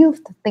of the youth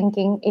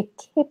thinking, it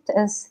keeps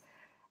us,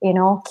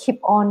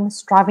 keep on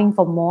striving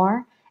for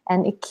more,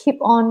 and it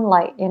keep on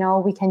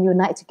we can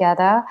unite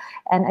together.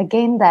 And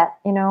again, that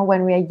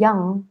when we are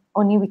young,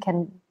 only we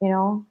can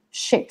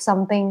shape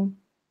something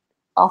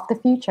of the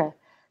future.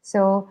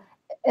 So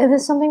it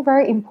is something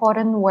very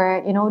important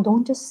where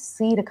don't just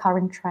see the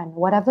current trend.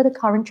 Whatever the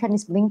current trend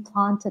is being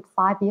planted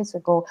 5 years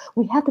ago,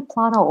 we have to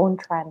plant our own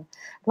trend.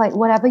 Like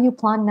whatever you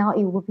plant now,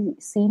 it will be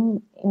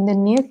seen in the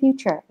near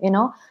future.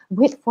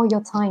 Wait for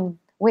your time,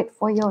 wait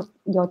for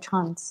your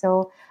chance.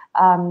 So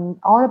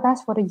all the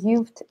best for the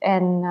youth,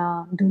 and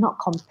do not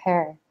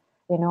compare.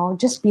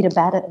 Just be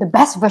the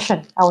best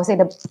version. I would say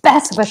the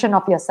best version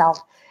of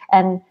yourself,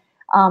 and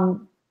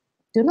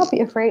do not be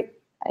afraid.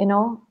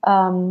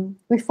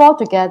 We fall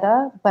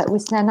together, but we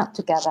stand up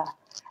together.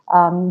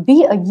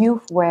 Be a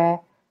youth where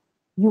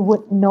you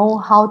would know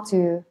how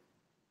to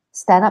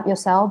stand up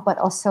yourself, but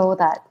also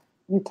that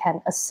you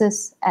can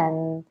assist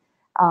and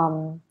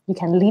you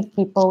can lead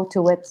people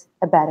towards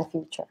a better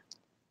future.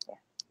 Yeah.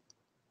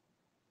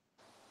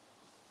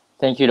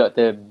 Thank you,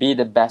 Doctor. Be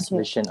the best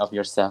version of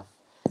yourself.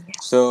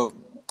 Yes. So,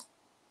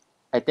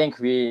 I think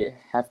we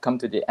have come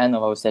to the end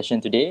of our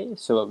session today.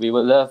 So we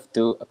would love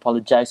to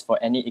apologize for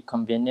any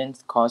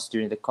inconvenience caused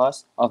during the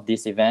course of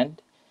this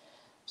event.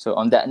 So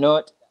on that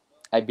note,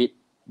 I bid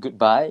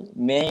goodbye.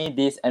 May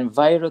this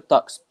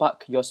Enviro-Talk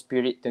spark your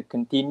spirit to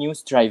continue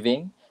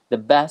striving the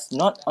best,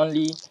 not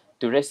only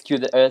to rescue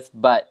the earth,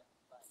 but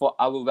for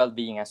our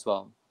well-being as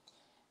well.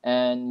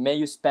 And may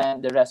you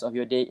spend the rest of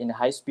your day in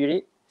high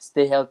spirit,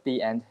 stay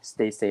healthy, and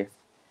stay safe.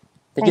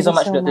 Thank you so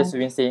much, Dr. Soo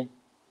Wincci.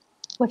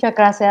 Muchas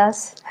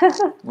gracias.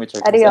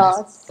 Muchas gracias.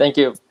 Adios. Thank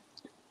you.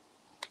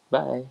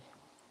 Bye.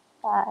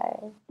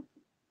 Bye.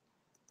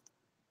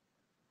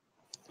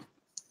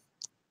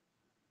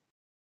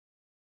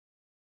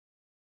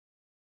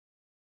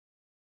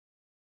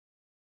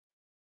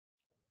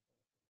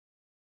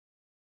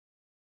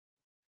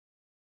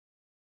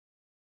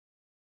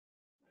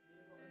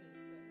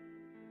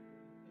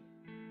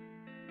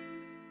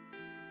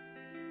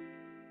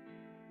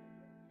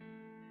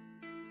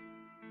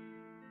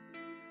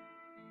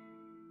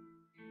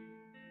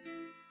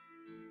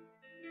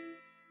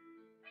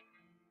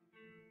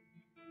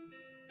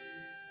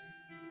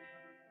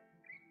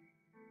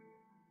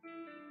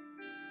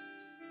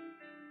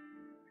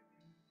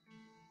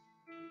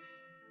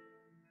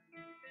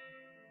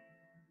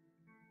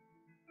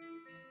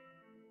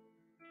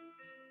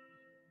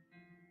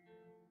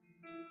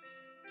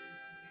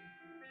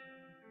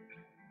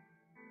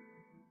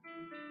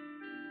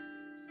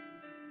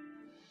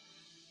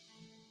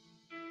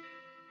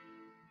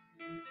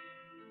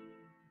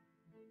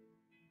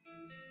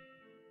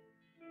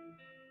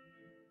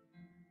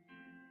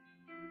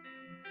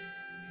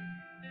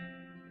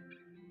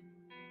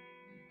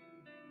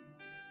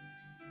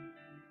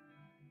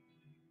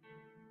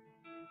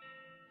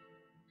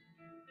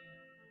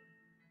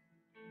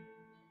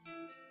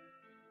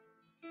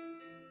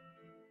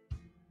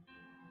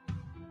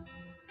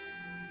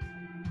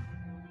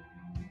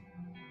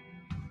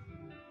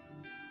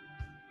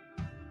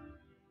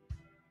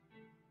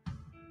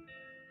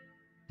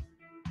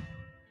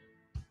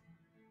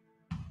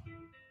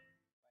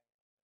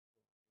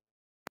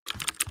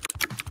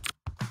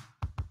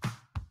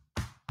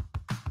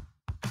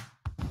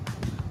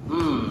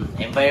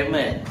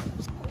 Environment.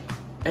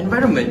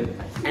 Environment.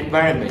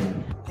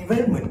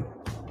 Environment.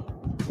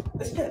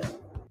 What's that?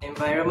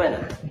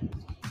 Environment.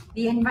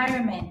 The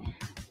environment.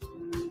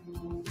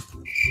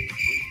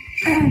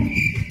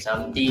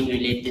 Something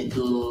related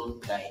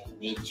to like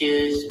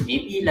natures,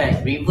 maybe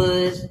like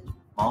rivers,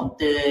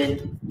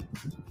 mountain,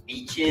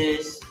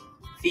 beaches,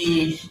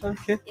 fish.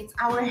 Okay. It's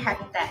our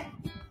habitat.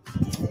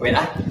 Wait,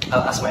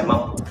 I'll ask my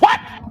mom.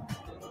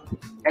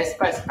 As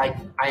far as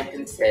I'm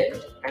concerned,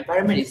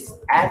 environment is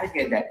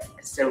everything that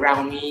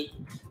surround me,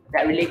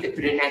 that related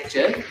to the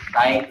nature,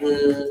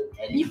 tiger,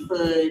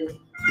 elephant,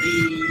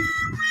 tree.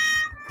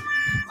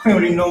 I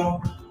already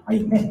know. I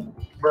man.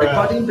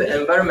 According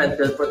to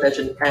Environmental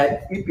Protection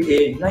Act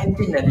 (EPA)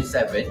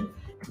 1997,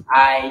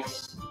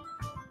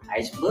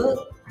 iceberg,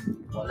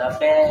 polar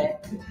bear,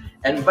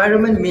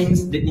 environment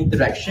means the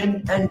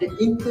interaction and the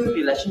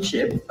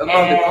interrelationship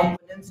among the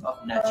components of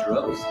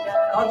natural,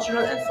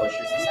 cultural, and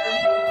social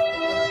systems.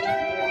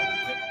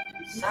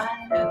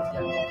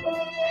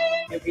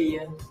 Every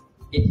year,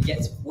 it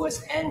gets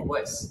worse and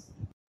worse.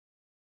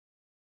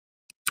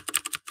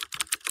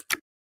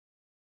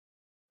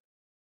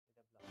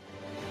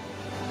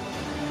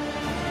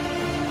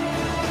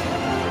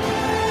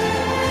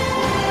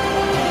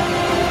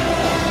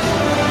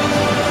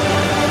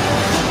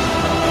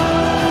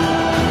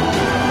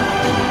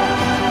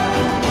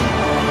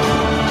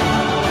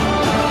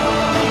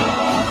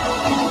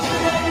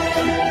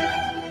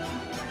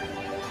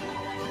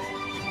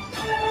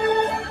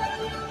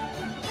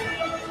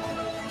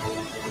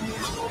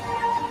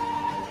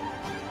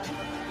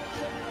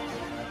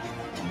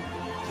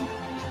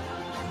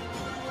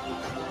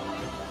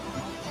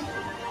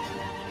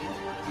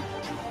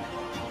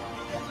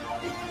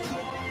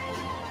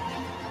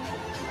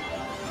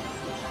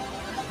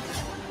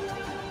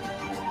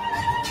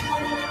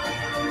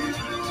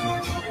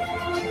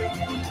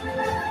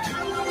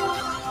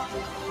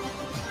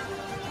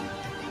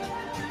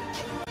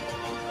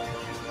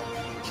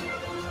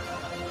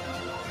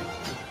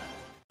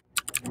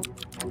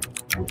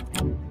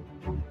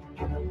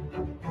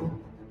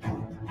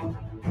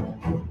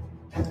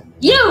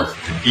 Youth.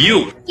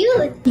 Youth.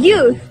 Youth.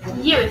 Youth.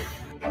 Youth.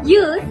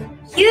 Youth.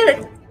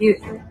 Youth. Youth.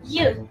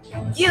 Youth.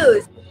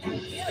 Youth.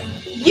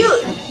 Youth.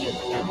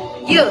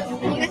 Youth.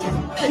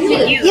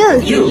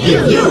 Youth. Youth.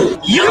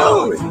 Youth.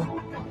 Youth.